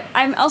crazy, but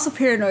I'm also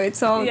paranoid.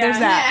 So there's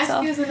that.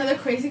 Can I ask you another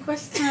crazy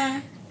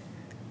question?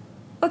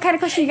 What kind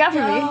of question you got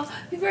for me?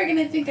 People are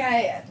gonna think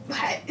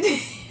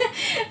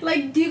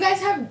like, do you guys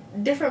have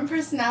different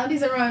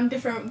personalities around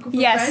different group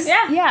of friends?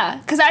 Yeah.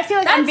 Because I feel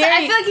like I feel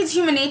like it's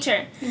human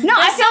nature. No,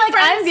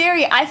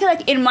 I feel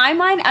like in my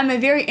mind I'm a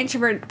very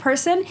introverted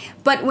person,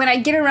 but when I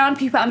get around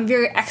people I'm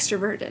very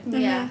extroverted.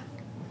 Yeah.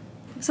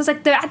 So it's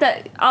like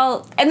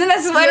and then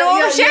that's why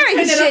we're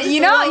sharing shit, you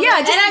know? Yeah,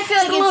 and I feel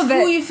like it's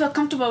who you feel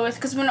comfortable with,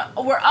 because when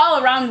we're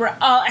all around, we're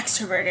all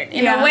extroverted.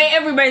 In a way,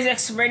 everybody's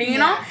extroverted, you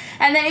know?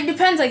 And then it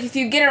depends, like, if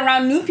you get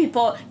around new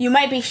people, you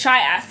might be shy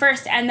at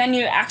first, and then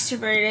you're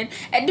extroverted.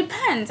 It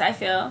depends, I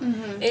feel.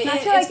 Mm-hmm.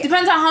 It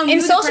depends on how you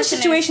in social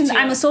situations,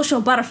 I'm a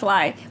social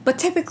butterfly, but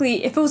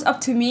typically, if it was up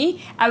to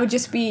me, I would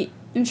just be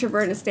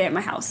introverted and stay at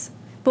my house.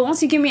 But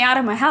once you get me out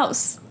of my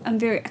house, I'm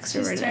very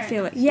extroverted. I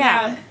feel like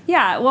yeah.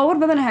 Well, what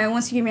about then?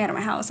 Once you get me out of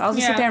my house, I'll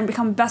just sit there and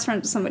become best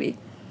friends with somebody.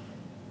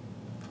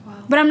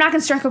 Wow. But I'm not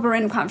gonna strike up a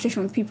random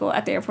conversation with people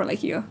at the airport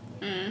like you.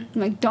 I'm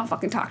like, don't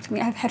fucking talk to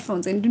me. I have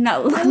headphones in. Do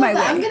not look I my love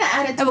way. that. I'm gonna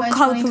add it I to will my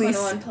call the police.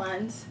 2021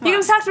 plans. You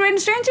gonna talk to random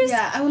strangers?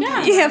 Yeah, I would.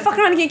 Yeah, fuck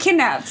around and get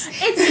kidnapped.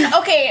 It's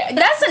okay.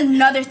 That's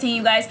another thing,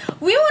 you guys.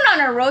 We went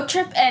on a road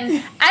trip,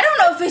 and I don't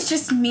know if it's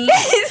just me,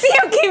 See,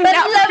 I'm came but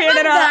not prepared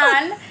at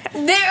all.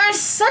 Lebanon, there are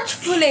such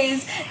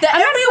fulays that I'm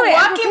not every fully,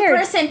 I'm walking prepared.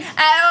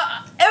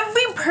 person,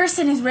 every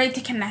person is ready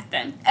to kidnap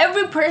them.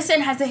 Every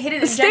person has a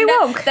hidden Stay agenda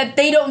woke. that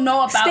they don't know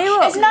about. Stay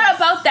woke. It's not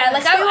about that.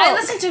 Like Stay I woke.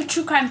 listen to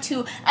true crime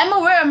too. I'm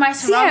aware of my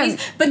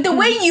surroundings, but the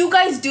way you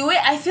guys do it,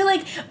 I feel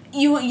like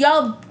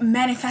y'all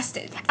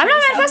manifested. I'm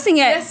not manifesting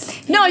it.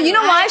 Yes, no, you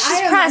know why? She's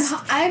I pressed.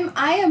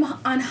 I am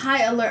on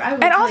high alert. I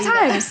will At all tell you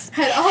that. times.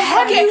 At all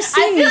Have times. you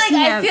seen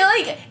I feel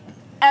like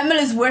Emil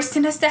is worse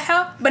than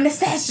Nastaha, but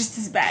Nastaha is just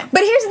as bad.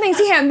 But here's the thing,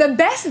 Siham,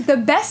 the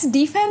best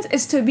defense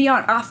is to be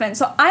on offense.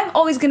 So I'm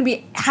always gonna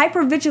be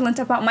hyper vigilant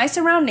about my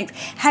surroundings.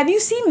 Have you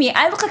seen me?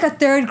 I look like a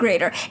third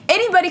grader.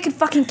 Anybody could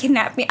fucking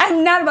kidnap me.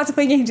 I'm not about to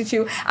play games with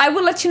you. I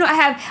will let you know I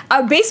have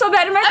a baseball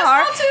bat in my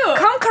car. too.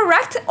 Come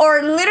correct,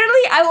 or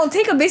literally I will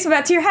take a baseball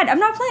bat to your head. I'm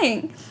not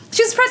playing.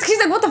 She was surprised. She's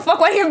like, "What the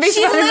fuck? Why do you have a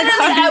She baseball bat in the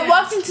literally, car?" I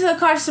walked into the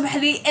car,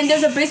 Subhali, and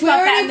there's a We baseball bat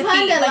already at the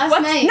planned feet. it Like, last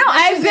what? night. No, Like,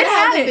 I've she's been gonna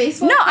have had the it.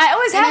 baseball No, I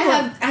always and have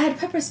one. I had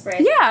pepper spray.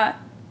 Yeah.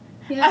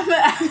 Yeah. I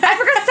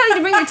forgot to tell you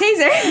to bring your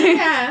taser.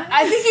 Yeah.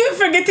 I think you would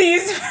forget to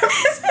use the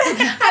purpose.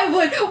 I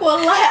would.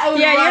 Wallahi, I would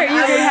Yeah, run. you're I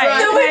would good height.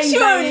 run. The way she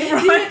Anxiety.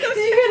 would Did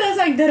you hear that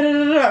song?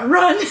 Da-da-da-da-da,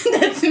 run.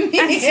 That's me.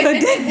 I so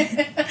did.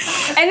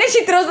 And then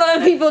she throws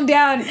other people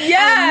down. Yeah.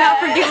 I will not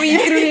forget when you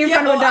threw me in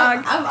front of a Yo,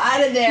 dog. I'm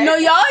out of there. No,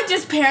 y'all are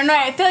just paranoid.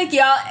 I feel like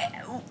y'all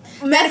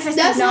manifested.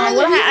 That's No, one of the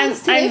what reasons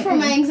today I'm- for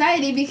my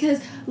anxiety, because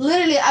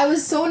literally I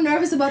was so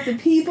nervous about the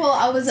people.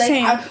 I was like,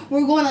 Same.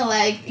 we're going to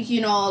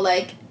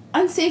like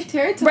unsafe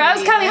territory. Bro, I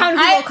was counting how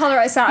many people of color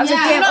I saw. I was like,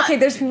 Yeah. damn, You know- okay,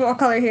 there's people of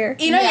color here.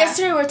 You know, Yeah.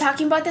 yesterday we were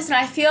talking about this, and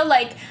I feel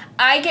like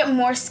I get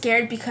more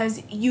scared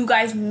because you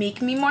guys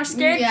make me more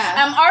scared. Yeah.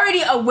 I'm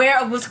already aware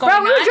of what's going Bro,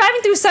 on. we were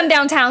driving through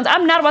sundown towns.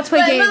 I'm not about to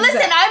play But games.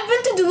 listen, I've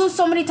been to Duluth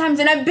so many times,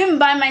 and I've been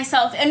by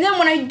myself. And then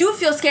when I do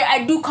feel scared,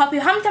 I do call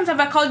people. How many times have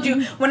I called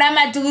you when I'm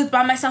at Duluth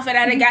by myself and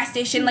at a gas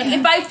station? Like,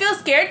 if I feel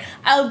scared,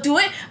 I'll do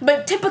it.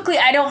 But typically,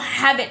 I don't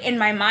have it in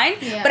my mind.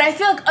 Yeah. But I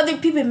feel like other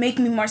people make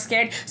me more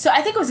scared. So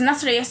I think it was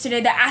Nasra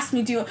yesterday that asked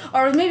me to,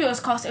 or maybe it was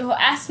Costa who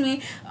asked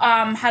me,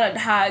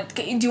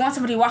 do you want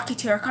somebody to walk you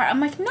to your car? I'm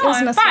like, no, was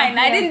I'm Nasra, fine.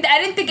 yeah. I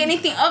didn't think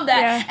anything of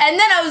that. Yeah. And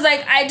then I was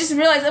like, I just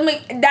realized, I'm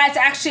like, that's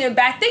actually a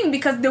bad thing,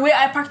 because the way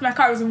I parked my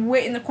car was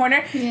way in the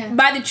corner Yeah.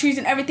 by the trees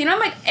and everything. I'm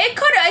like, I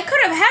could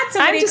have had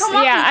somebody I'm just- come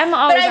up yeah, me. I'm But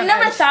always I've on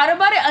never edge. thought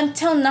about it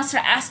until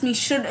Nasra asked me,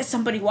 should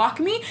somebody walk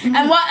me?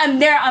 And while I'm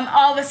there, I'm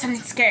all of a sudden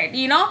scared,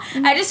 you know?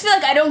 I just feel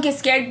like I don't get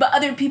scared, but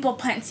other people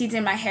plant seeds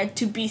in my head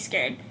to be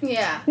scared.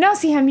 Yeah. No,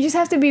 Siham, you just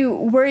have to be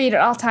worried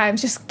at all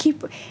times. Just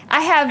keep.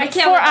 I have I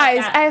can't four live like eyes.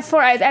 that. I have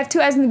 4 eyes. I have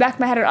 2 eyes in the back of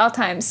my head at all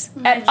times.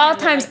 At can't all live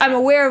times, like I'm that.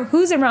 aware of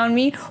who's around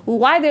me,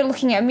 why they're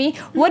looking at me,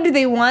 what do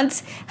they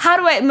want, how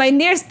do my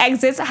nearest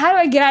exits, how do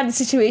I get out of the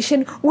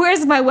situation,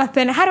 where's my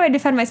weapon, how do I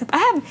defend myself.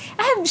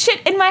 I have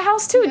shit in my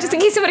house too, just in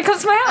case somebody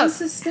comes to my I'm house.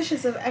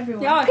 suspicious of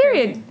everyone. Y'all-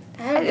 Period.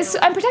 Everyone.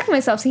 I'm protecting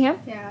myself, Siham.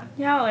 Yeah.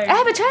 Y'all are I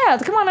have a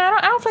child. Come on,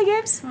 I don't play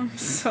games. I'm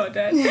so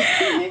dead.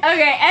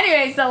 Okay,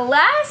 anyways, the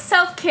last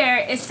self-care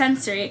is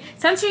sensory.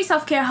 Sensory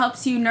self-care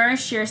helps you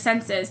nourish your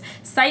senses.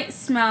 Sight,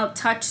 smell,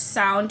 touch,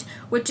 sound,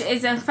 which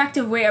is an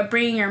effective way of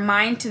bringing your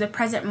mind to the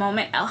present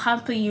moment,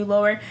 helping you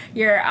lower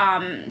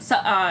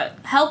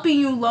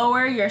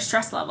your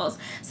stress levels.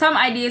 Some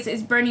ideas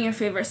is burning your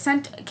favorite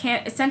scented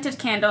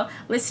candle,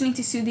 listening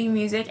to soothing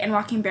music, and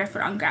walking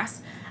barefoot on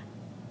grass.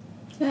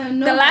 Yeah,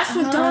 no, The last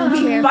one don't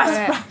be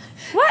barefoot.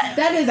 What?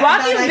 That is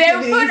Walking outdoor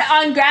barefoot activities.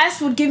 on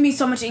grass would give me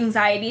so much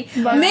anxiety.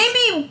 Bugs.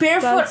 Maybe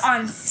barefoot Bugs.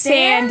 on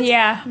sand.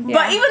 Yeah.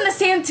 But even the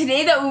sand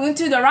today that we went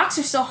to, the rocks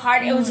are so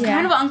hard. It was Yeah.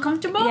 kind of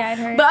uncomfortable. Yeah, it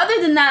hurt. But other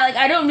than that, like,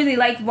 I don't really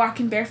like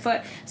walking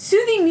barefoot.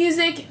 Soothing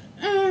music,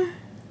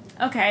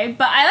 okay.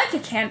 But I like a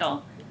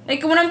candle.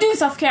 Like, when I'm doing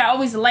self-care, I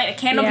always light a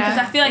candle Yeah,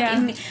 because I feel like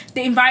yeah.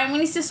 the environment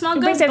needs to smell It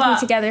good. brings everything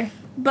together.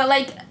 But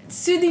like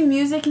soothing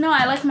music, no,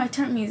 I like my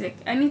turnt music.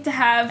 I need to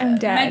have I'm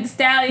dead. Meg Thee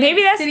Stallion.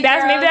 Maybe City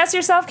that's Girls.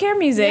 your self-care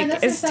music. Yeah,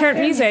 that's it's your turnt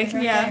self-care music.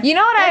 music, Yeah. You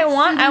know what I That's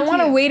want? I soothing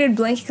want a too. weighted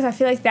blanket because I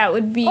feel like that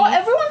would be. Oh,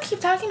 everyone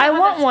keep talking about I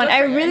want that's one. good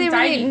I for really,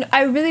 anxiety.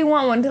 I really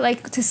want one to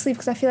to sleep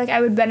because I feel like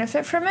I would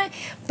benefit from it.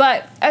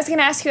 But I was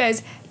gonna ask you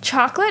guys,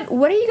 chocolate.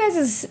 What are you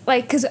guys'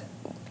 like? Because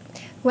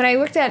when I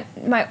worked at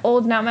my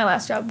old, not my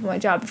last job, but my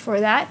job before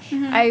that,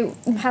 I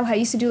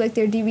used to do like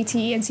their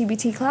DBT and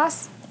CBT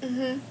class.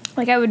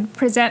 Like I would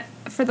present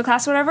for the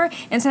class or whatever,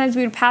 and sometimes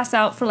we would pass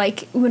out for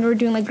like when we were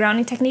doing like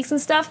grounding techniques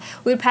and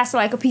stuff. We would pass out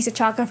like a piece of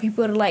chocolate for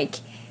people to like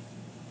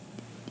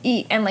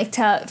eat and like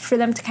for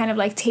them to kind of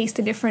like taste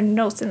the different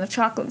notes in the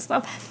chocolate and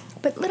stuff.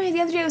 But literally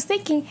the other day I was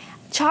thinking,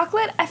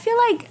 chocolate. I feel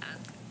like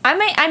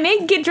I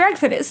may get dragged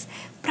for this,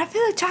 but I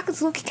feel like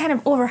chocolate's looking kind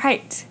of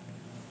overhyped.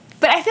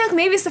 But I feel like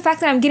maybe it's the fact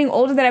that I'm getting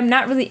older that I'm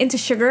not really into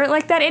sugar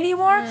like that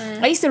anymore.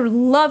 I used to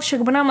love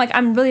sugar, but now I'm like,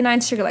 I'm really not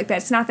into sugar like that.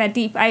 It's not that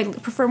deep. I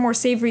prefer more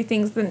savory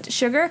things than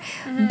sugar.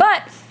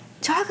 But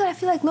chocolate, I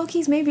feel like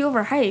low-key's maybe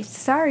overhyped.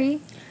 Sorry.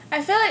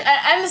 I feel like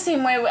I'm the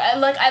same way.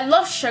 I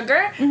love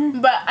sugar,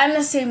 but I'm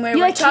the same way You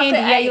with like chocolate.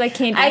 candy. Yeah, you like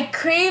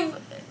candy.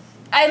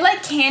 I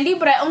like candy,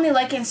 but I only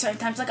like it in certain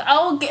times. Like You I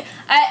always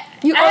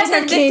have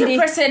have an addictive candy.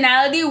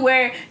 personality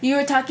where you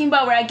were talking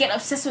about, where I get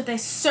obsessed with a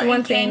certain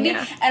One thing, candy,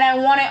 yeah. and I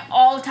want it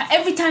all the time.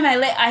 Every time I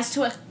lay eyes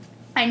to it,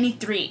 I need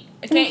 3.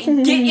 Okay,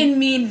 get in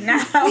me now.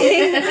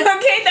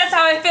 Okay, that's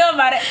how I feel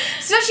about it.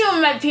 Especially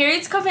when my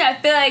period's coming, I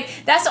feel like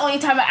that's the only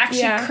time I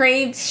actually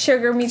crave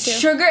sugar. Me too.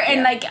 sugar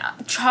and like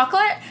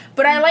chocolate.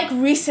 But I like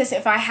Reese's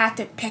if I had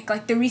to pick.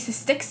 Like the Reese's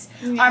sticks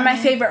are my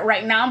favorite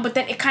right now, but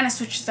then it kind of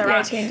switches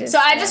around. it changes, So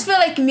I just feel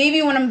like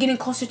maybe when I'm getting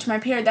closer to my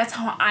period, that's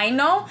how I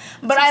know.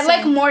 But I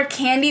like more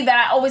candy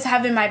that I always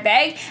have in my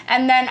bag,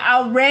 and then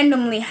I'll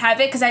randomly have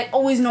it because I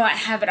always know I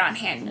have it on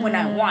hand when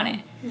I want it.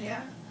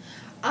 Yeah.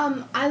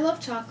 I love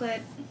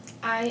chocolate.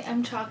 I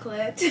am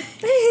chocolate. Ooh,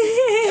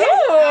 we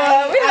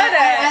love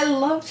I it.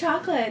 love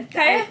chocolate.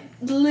 Okay.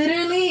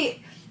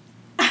 Literally,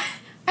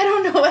 I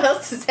don't know what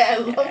else to say. I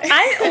love chocolate.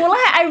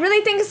 I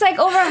really think it's like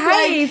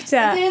overhyped.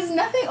 There's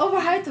nothing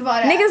overhyped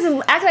about it.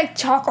 Niggas act like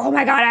chocolate. Oh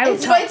my god, I love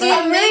It's chocolate. Do you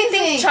really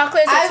think amazing.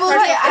 chocolate is I will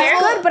perfect get, fare?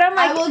 I will, Good, but I'm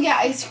like- I will get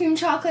ice cream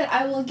chocolate.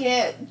 I will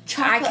get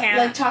chocolate, can't.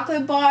 like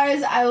chocolate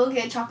bars. I will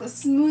get chocolate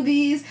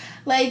smoothies.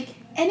 Like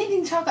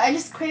anything chocolate, I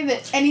just crave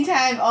it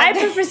anytime. All I day.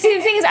 prefer. See,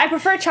 the thing is, I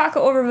prefer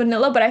chocolate over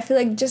vanilla, but I feel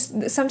like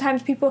just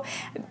sometimes people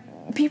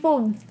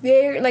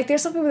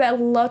there's some people that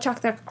love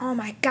chocolate. They're like, oh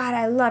my god,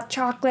 I love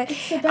chocolate. the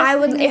best I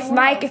would thing in the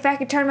world. if I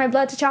could turn my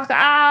blood to chocolate.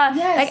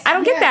 Yes, like I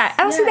don't get that.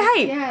 I don't see the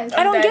hype. yes.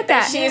 I don't get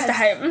that. She is the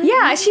hype.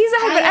 Yeah, she's the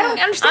hype, but I don't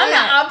understand I'm the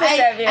that.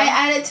 opposite of you. I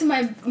add it to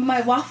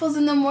my waffles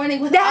in the morning.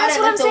 Without That's it,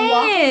 what like, I'm the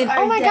saying. waffles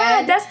are Oh my dead.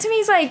 god, that's to me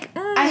is like.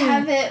 I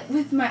have it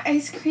with my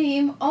ice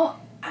cream.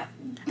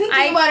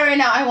 Thinking about it right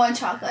now, I want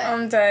chocolate.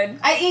 I'm dead.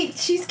 I eat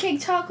cheesecake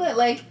chocolate,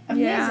 like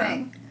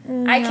amazing.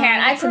 I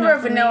can't. I that's prefer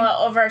enough for me. vanilla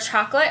over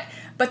chocolate.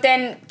 But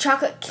then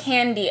chocolate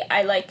candy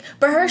I like.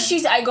 But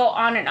Hershey's I go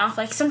on and off.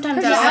 Like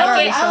sometimes Hershey's I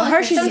like is it. garbage.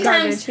 Hershey's is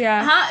sometimes, garbage,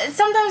 yeah.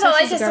 Sometimes I like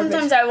Hershey's it, is garbage.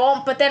 sometimes I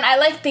won't. But then I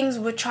like things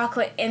with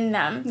chocolate in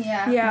them.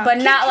 Yeah. But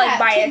not like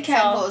by Kit Kat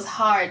itself. goes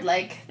hard.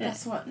 Like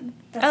that's what.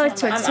 That's I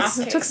like one of my Twix. I'm Twix,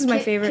 off Twix is my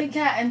favorite. Kit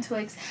Kat and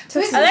Twix. Twix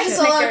Twix is I like is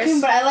a lot of Snickers.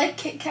 cream, but I like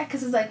Kit Kat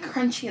because it's like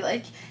crunchy,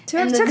 like.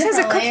 and the Twix has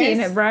a different cookie in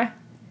layers. it, bruh.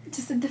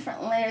 Just the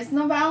different layers.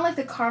 No, but I don't like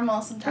the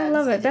caramel sometimes. I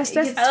love it. That's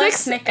gets- I like Twix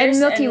Snickers and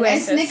Milky and Way.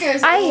 And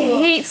Snickers. I ooh.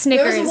 hate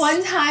Snickers. There was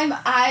one time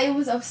I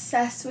was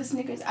obsessed with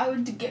Snickers. I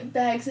would get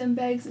bags and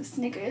bags of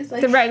Snickers.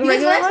 Like The because regular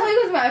when I one?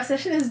 tell you my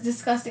obsession is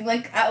disgusting.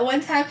 Like at one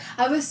time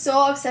I was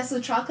so obsessed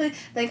with chocolate.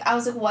 Like I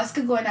was like, what's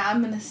going on?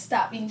 I'm gonna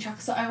stop eating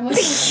chocolate. So I went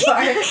to the store.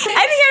 I think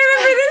I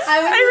remember this. I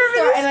went to the remember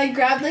store this. and I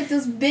grabbed like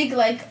those big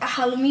like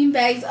Halloween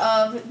bags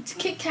of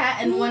Kit Kat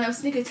and one of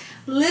Snickers.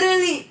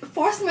 Literally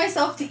forced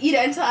myself to eat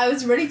it until I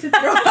was ready to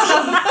throw up. Because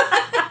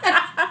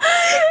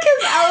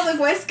I was like,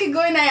 what's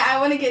going on? I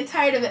want to get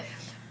tired of it.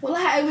 Well,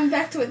 I went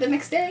back to it the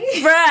next day.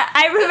 Bruh,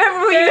 I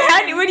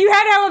remember when you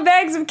had hella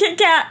bags of Kit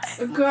Kat.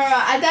 Girl,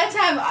 at that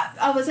time,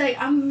 I was like,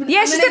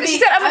 Yeah, she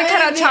said I'm gonna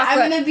cut out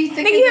chocolate. I'm gonna be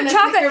thicker Nigga, you than have a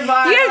chocolate. Snicker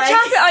bar. You have like,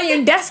 chocolate on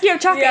your desk. You have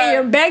chocolate in Yeah.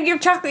 your bag. You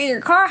have chocolate in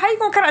your car. How you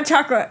gonna cut out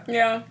chocolate?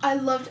 Yeah. I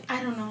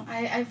don't know.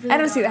 I really I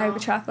don't see the hype know.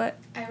 with chocolate.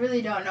 I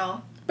really don't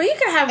know. But you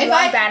can have If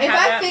one bad I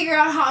habit. figure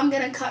out how I'm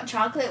gonna cut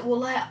chocolate,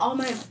 will I all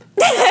my be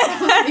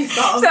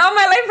solved? So all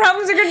my life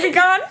problems are gonna be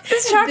gone.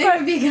 It's They would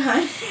chocolate. be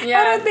gone.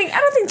 Yeah. I don't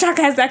think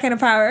chocolate has that kind of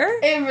power.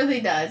 It really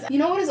does. You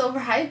know what is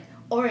overhyped?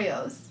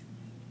 Oreos.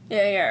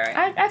 Yeah, yeah,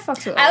 right. I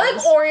fucked with. I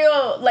like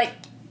Oreo, like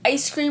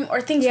ice cream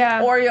or things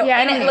Yeah. with Oreo Yeah,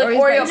 I in don't it, eat like Oreos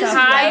by Oreo itself.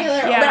 pie.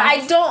 Regular Yeah. But I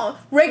don't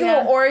regular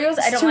Yeah. Oreos. I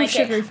It's don't too like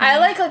sugary it. for I me.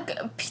 like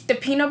the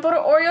peanut butter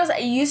Oreos. I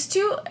used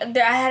to. I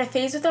had a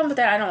phase with them, but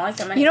then I don't like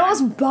them anymore. You know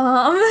what's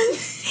bomb?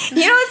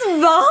 You know what's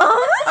bomb?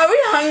 Are we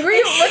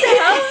hungry? What the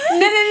hell?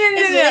 No.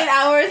 It's 8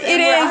 hours. It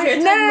and we're out here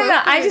is. talking No.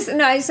 about I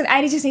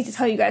food. just need to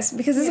tell you guys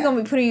because this is Yeah.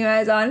 gonna be putting you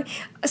guys on.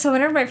 So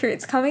whenever my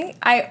period's coming,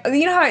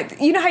 you know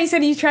how you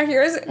said you track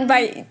yours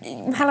by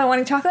how I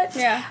wanting chocolate.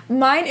 Yeah.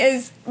 Mine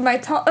is my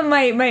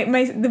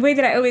the way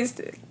that I always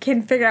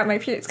can figure out my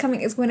period's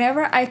coming is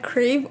whenever I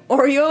crave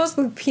Oreos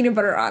with peanut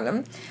butter on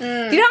them. You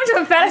know how much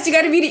of a fast you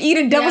got to be to eat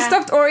a double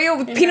stuffed Oreo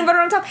with peanut butter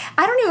on top?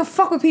 I don't even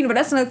fuck with peanut butter.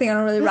 That's another thing I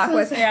don't really rock what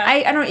with. I'm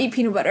saying. I don't eat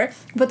peanut butter.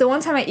 But the one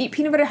time I eat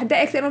peanut butter,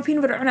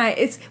 peanut butter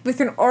it's with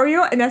an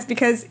Oreo, and that's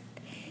because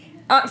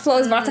Aunt Flo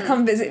is about to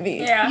come visit me.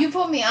 Yeah. You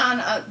put me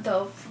on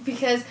though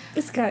because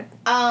It's good.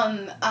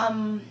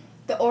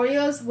 the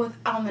Oreos with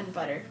almond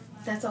butter.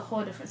 That's a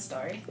whole different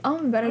story.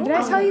 Almond butter. Did I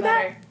Almond tell you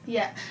butter.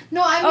 Yeah.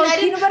 No, I mean Oh, I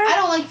didn't. peanut butter? I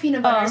don't like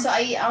peanut butter, Oh. so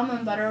I eat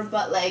almond butter.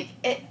 But like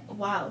it,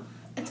 wow,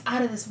 it's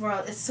out of this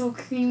world. It's so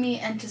creamy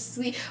and just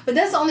sweet. But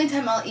that's the only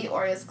time I'll eat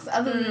Oreos. Because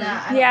other than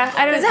that, I don't Yeah, like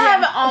I don't- Does it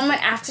have an almond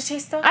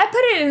aftertaste though? I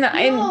put it in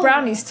in No.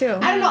 brownies too.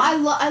 I don't know.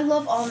 I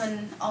love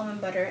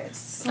almond butter. It's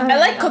so I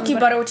like almond cookie butter.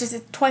 butter, which is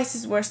twice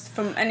as worse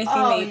from anything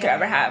that you could yeah,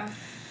 ever yeah. have.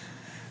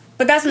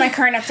 But that's my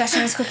current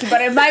obsession is cookie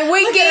butter. My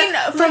weight gain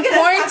from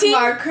quarantine.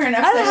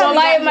 Well,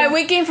 my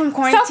weight gain from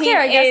quarantine Self-care,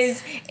 I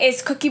guess.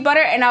 is cookie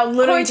butter, and I'll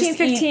literally Quarantine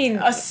just 15. eat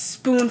a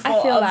spoonful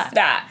I feel of that.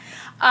 that.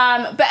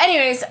 But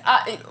anyways,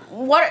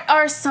 what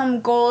are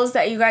some goals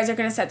that you guys are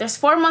gonna set? There's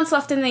 4 months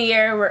left in the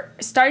year. We're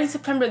starting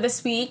September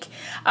this week.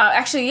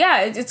 Actually,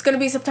 yeah, it's gonna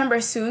be September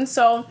soon.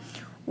 So,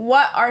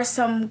 what are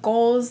some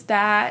goals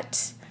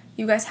that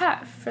you guys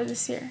have for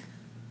this year?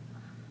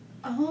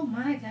 Oh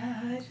my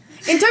god.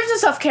 In terms of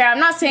self-care, I'm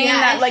not saying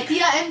that like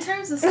in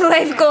terms of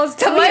Life goals.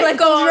 Tell me life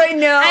goals right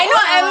now. I know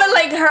Emma,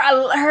 like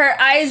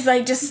her eyes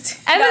like just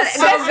Emma, got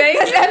so big.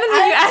 Emma,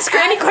 when you ask her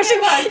any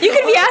question, you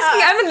could be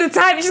asking Emma the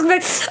time. She's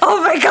like,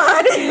 oh my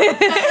god.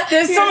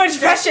 There's so much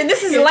pressure.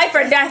 This is life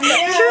or death.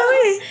 Yeah.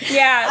 Truly.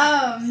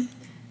 Yeah.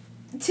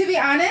 To be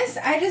honest,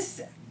 I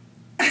just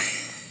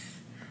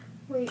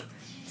wait.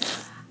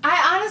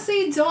 I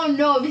honestly don't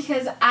know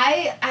because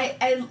I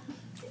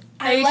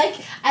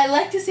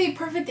like to say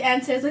perfect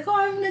answers, like, oh,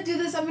 I'm gonna do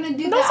this, I'm gonna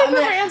do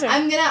that.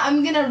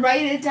 I'm gonna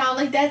write it down,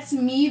 like that's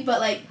me,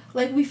 but like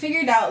we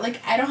figured out, like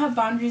I don't have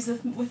boundaries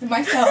with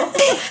myself,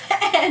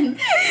 and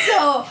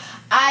so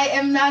I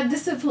am not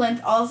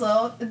disciplined.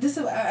 Also,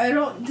 I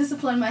don't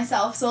discipline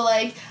myself, so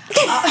like.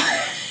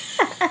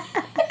 I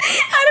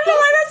don't know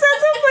why that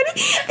sounds so funny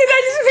because I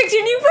just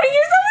pictured you putting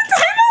yourself in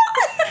timeout.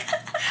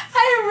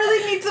 I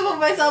really need to put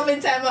myself in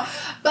timeout,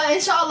 but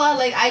inshallah,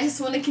 like I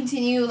just want to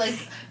continue like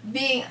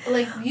being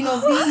like being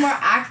more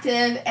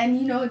active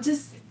and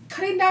just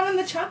cutting down on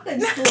the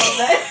chocolate just a little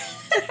bit.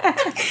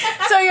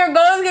 So your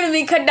goal is gonna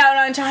be cut down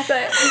on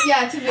chocolate.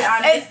 Yeah, to be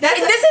honest,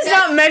 this is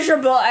not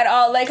measurable at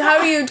all. Like, how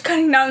are you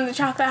cutting down the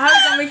chocolate? How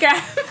does that make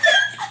it?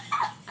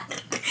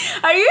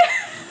 Are you?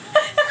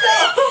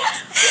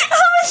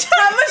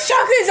 How much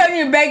chocolate is on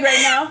your bag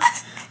right now?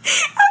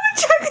 How much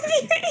chocolate do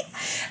you eat?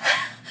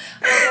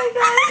 Oh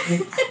my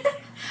god.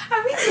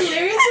 Are we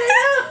delirious right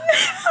now?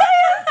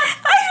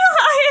 I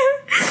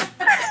am.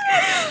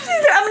 She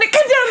said, I'm gonna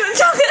cut down on the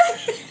chocolate.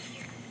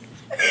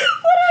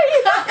 What are you?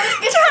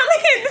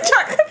 Charlie in the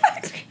chocolate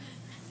factory.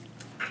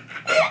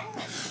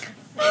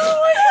 Oh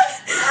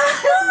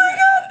my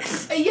god.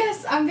 Yes,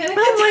 I'm gonna.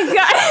 Oh my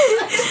god.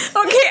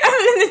 Okay,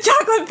 I'm in the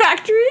chocolate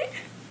factory.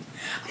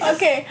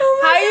 Okay,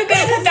 how are you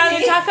gonna cut down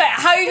the chocolate?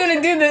 How are you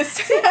gonna do this?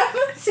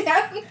 See,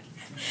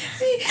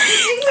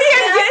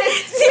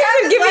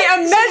 give me a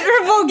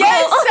measurable goal.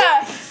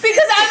 Yes,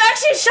 because I'm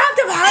actually shocked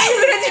of how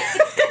you're gonna do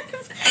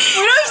this.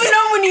 We don't even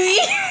know when you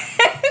eat.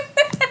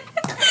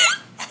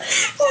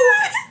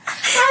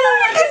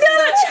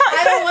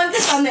 I don't want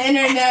this on the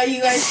internet,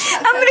 you guys.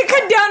 I'm gonna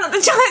cut down on the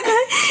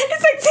chocolate.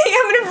 It's like saying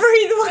I'm gonna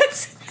breathe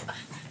once.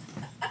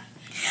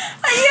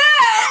 How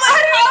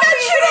do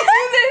you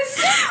do this?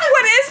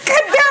 What is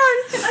cut down?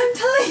 I'm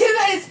telling you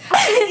guys, I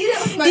eat it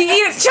with my Do you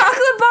eat a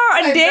chocolate bar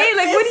a day?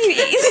 Like, what do you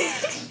eat?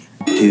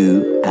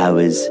 2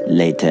 hours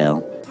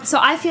later. So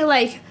I feel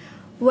like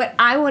what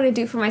I want to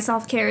do for my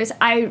self-care is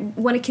I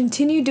want to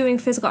continue doing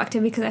physical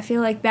activity because I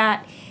feel like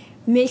that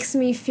makes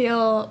me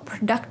feel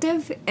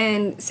productive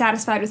and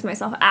satisfied with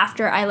myself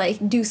after I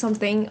like do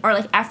something or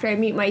like after I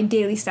meet my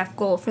daily step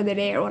goal for the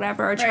day or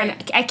whatever. Or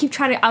I keep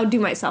trying to outdo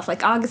myself.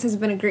 Like August has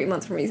been a great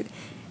month for me.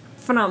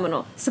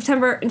 Phenomenal.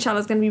 September,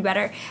 inshallah, is going to be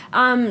better.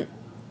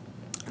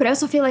 But I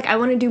also feel like I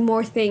want to do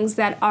more things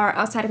that are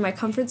outside of my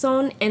comfort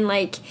zone. And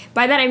like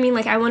by that I mean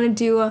like I want to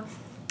do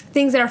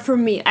things that are for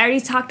me. I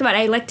already talked about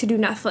I like to do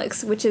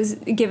Netflix, which is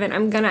a given.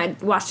 I'm gonna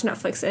watch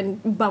Netflix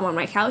and bum on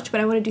my couch, but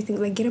I want to do things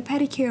like get a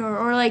pedicure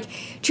or like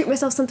treat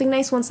myself something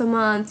nice once a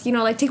month,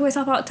 like take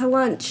myself out to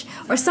lunch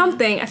or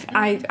something.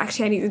 I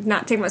need to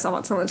not take myself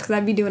out to lunch because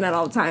I'd be doing that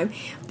all the time.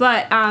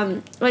 But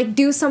like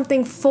do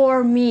something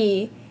for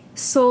me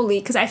solely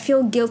because I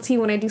feel guilty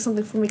when I do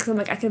something for me because I'm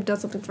like I could have done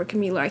something for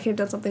Camila, I could have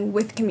done something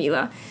with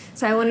Camila.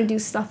 So I want to do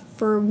stuff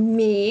for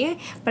me,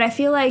 but I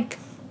feel like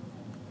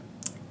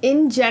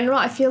in general,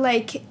 I feel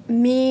like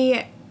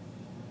me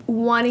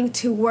wanting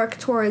to work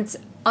towards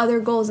other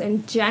goals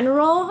in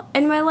general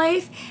in my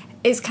life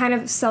is kind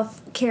of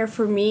self-care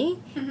for me,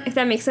 if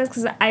that makes sense,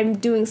 because I'm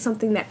doing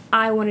something that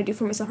I want to do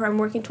for myself, or I'm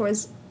working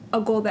towards a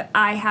goal that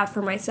I have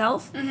for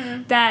myself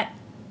that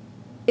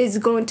is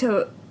going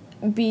to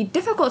be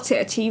difficult to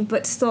achieve,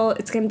 but still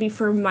it's going to be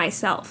for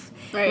myself,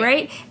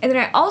 right? And then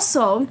I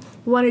also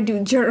want to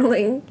do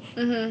journaling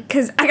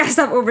because I got to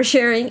stop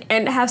oversharing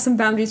and have some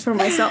boundaries for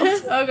myself.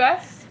 Okay.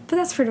 But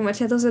that's pretty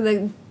much it. Those are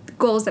the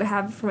goals that I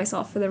have for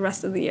myself for the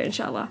rest of the year,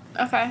 inshallah.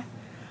 Okay.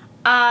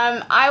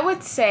 I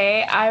would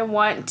say I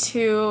want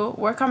to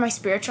work on my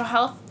spiritual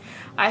health.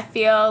 I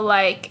feel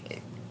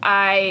like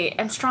I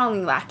am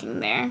strongly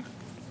lacking there.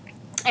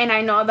 And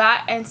I know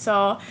that. And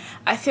so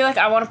I feel like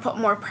I want to put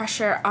more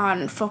pressure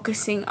on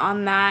focusing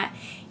on that.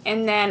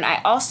 And then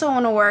I also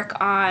want to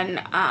work on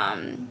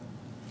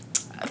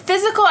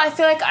physical. I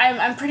feel like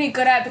I'm pretty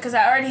good at because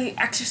I already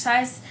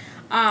exercise.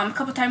 a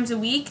couple times a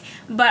week,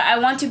 but I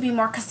want to be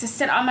more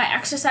consistent on my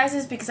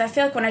exercises because I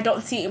feel like when I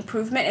don't see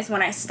improvement is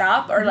when I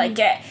stop or like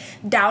get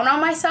down on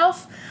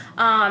myself.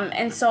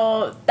 And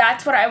so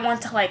that's what I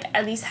want to like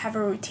at least have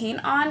a routine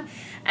on.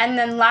 And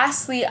then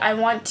lastly, I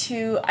want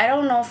to, I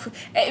don't know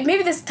if,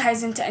 maybe this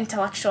ties into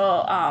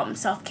intellectual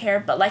self-care,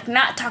 but like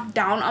not talk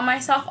down on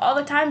myself all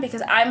the time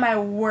because I'm my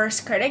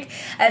worst critic.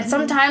 And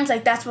sometimes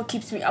like that's what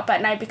keeps me up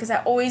at night because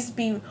I always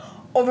be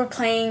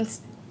overplaying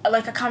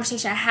like a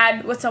conversation I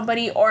had with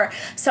somebody or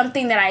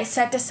something that I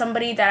said to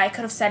somebody that I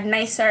could have said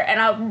nicer,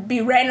 and I'll be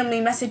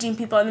randomly messaging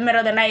people in the middle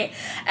of the night,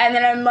 and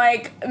then I'm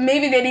like,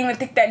 maybe they didn't even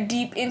think that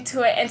deep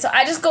into it, and so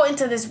I just go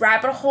into this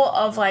rabbit hole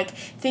of like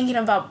thinking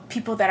about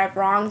people that I've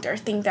wronged or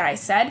things that I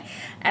said,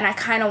 and I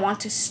kind of want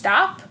to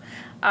stop.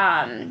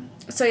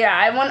 So yeah,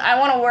 I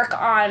want to work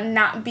on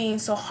not being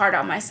so hard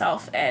on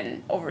myself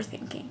and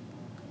overthinking.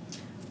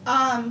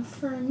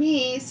 For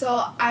me,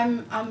 so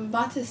I'm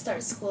about to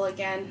start school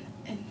again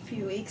in a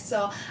few weeks,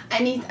 so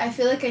I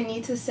feel like I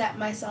need to set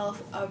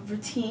myself a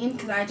routine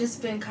because I just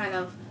been kind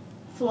of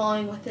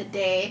flowing with the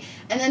day,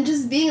 and then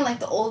just being like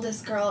the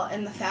oldest girl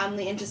in the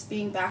family and just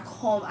being back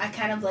home, I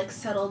kind of like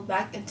settled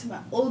back into my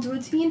old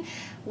routine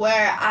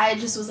where I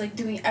just was like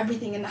doing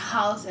everything in the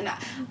house, and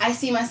I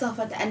see myself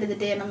at the end of the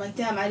day and I'm like,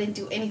 damn, I didn't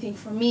do anything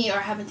for me or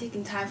I haven't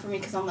taken time for me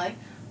because I'm like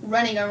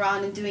running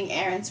around and doing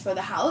errands for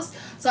the house.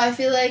 So I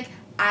feel like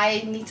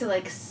I need to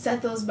like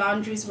set those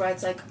boundaries where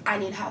it's like I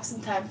need to have some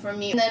time for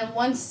me. And then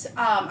once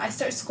I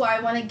start school, I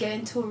want to get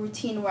into a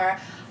routine where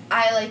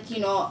I like, you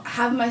know,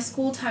 have my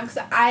school time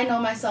because I know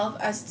myself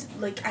as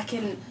like I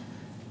can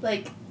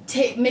like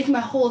make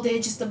my whole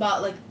day just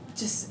about like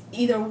just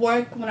either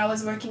work when I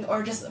was working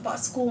or just about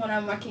school when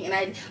I'm working, and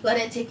I let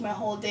it take my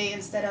whole day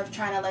instead of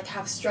trying to like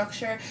have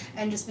structure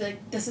and just be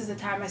like, this is the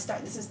time I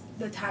start, this is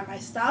the time I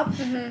stop.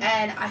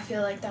 And I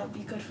feel like that would be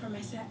good for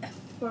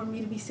for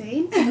me to be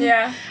sane.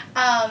 Yeah.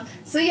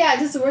 So yeah,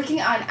 just working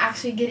on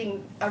actually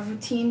getting a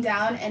routine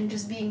down and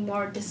just being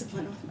more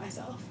disciplined with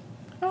myself.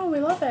 Oh, we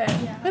love it.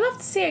 Yeah. We love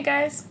to see it,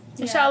 guys.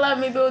 Yeah. Inshallah,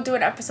 maybe we'll do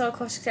an episode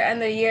closer to the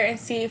end of the year and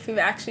see if we've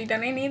actually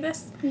done any of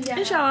this. Yeah.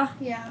 Inshallah.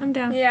 Yeah. I'm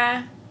down.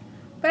 Yeah.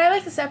 But I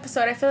like this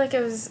episode. I feel like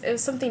it was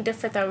something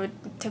different that we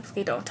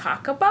typically don't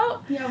talk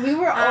about. Yeah, we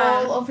were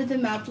all over the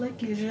map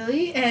like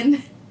usually,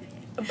 and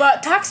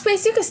But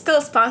Talkspace, you can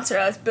still sponsor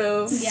us,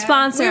 boo. Yeah.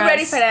 Sponsor We're us.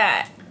 ready for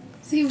that.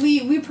 see,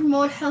 we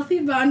promote healthy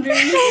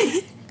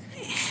boundaries.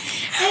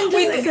 And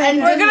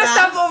We're gonna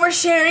stop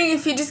oversharing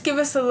if you just give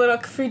us a little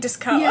free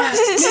discount. Yeah.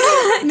 Just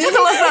a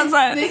little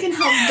sunset. They can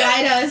help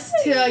guide us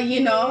to,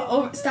 you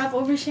know, stop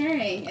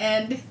oversharing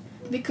and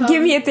become.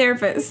 Give me a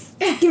therapist.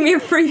 Give me a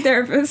free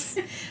therapist.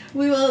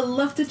 We will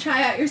love to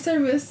try out your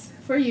service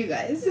for you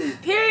guys.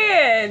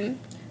 Period.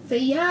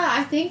 But yeah,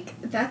 I think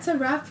that's a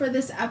wrap for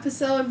this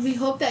episode. We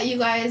hope that you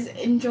guys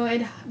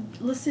enjoyed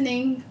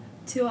listening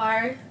to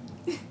our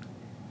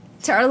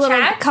Little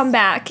Chats?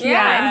 comeback.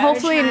 Yeah, and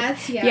hopefully,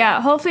 chats, yeah.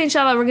 hopefully,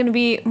 inshallah, we're gonna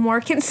be more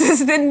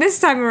consistent this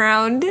time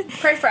around.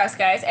 Pray for us,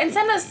 guys, and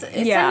send us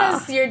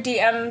your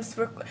DMs.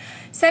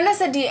 Send us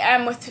a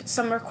DM with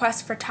some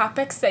requests for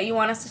topics that you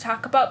want us to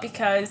talk about,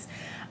 because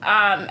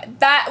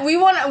that we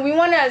want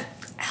to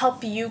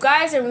help you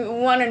guys, and we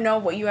want to know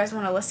what you guys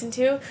want to listen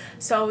to.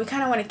 So we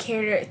kind of want to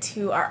cater it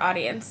to our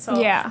audience. So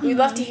Yeah. we'd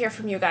love to hear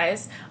from you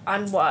guys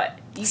on what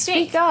you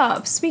think.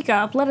 Speak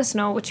up. Let us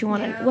know what you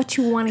want to Yeah. hear.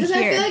 Because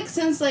I feel like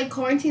since like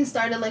quarantine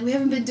started, like we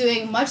haven't been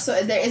doing much,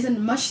 so there isn't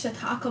much to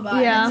talk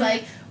about. Yeah. And it's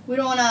like we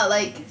don't want to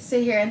like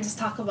sit here and just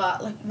talk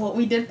about like what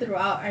we did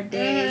throughout our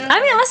days. I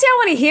mean, unless y'all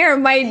want to hear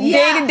my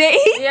day to day.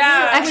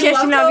 Yeah. Actually,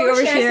 I should not be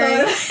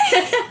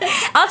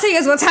oversharing. I'll tell you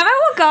guys what time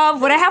I woke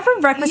up, what I have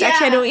for breakfast. Yeah.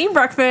 Actually, I don't eat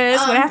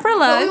breakfast. What I have for But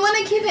lunch. we want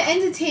to keep it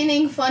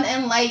entertaining, fun,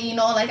 and light. You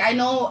know, like I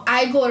know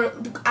I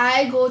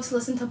go to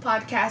listen to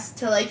podcasts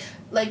to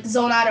like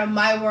zone out of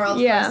my world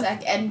for a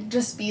sec and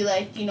just be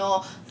like, you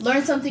know,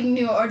 learn something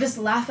new or just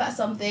laugh at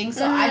something.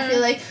 So I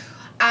feel like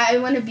I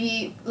want to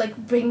be like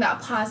bring that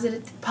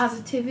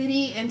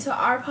positivity into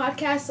our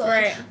podcast. So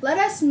like, let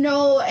us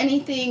know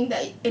anything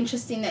that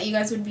interesting that you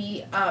guys would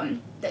be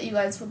that you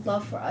guys would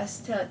love for us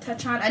to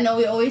touch on. I know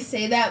we always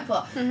say that,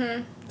 but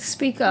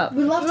Speak up.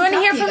 we'd love We to wanna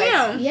talk hear to from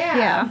guys. you.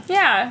 Yeah.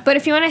 Yeah. But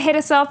if you want to hit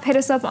us up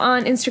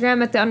on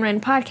Instagram at The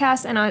Unwritten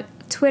Podcast, and on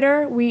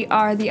Twitter, we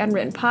are The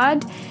Unwritten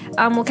Pod.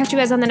 We'll catch you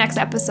guys on the next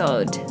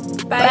episode.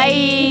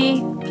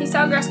 Bye. Peace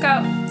out, Girl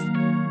Scout.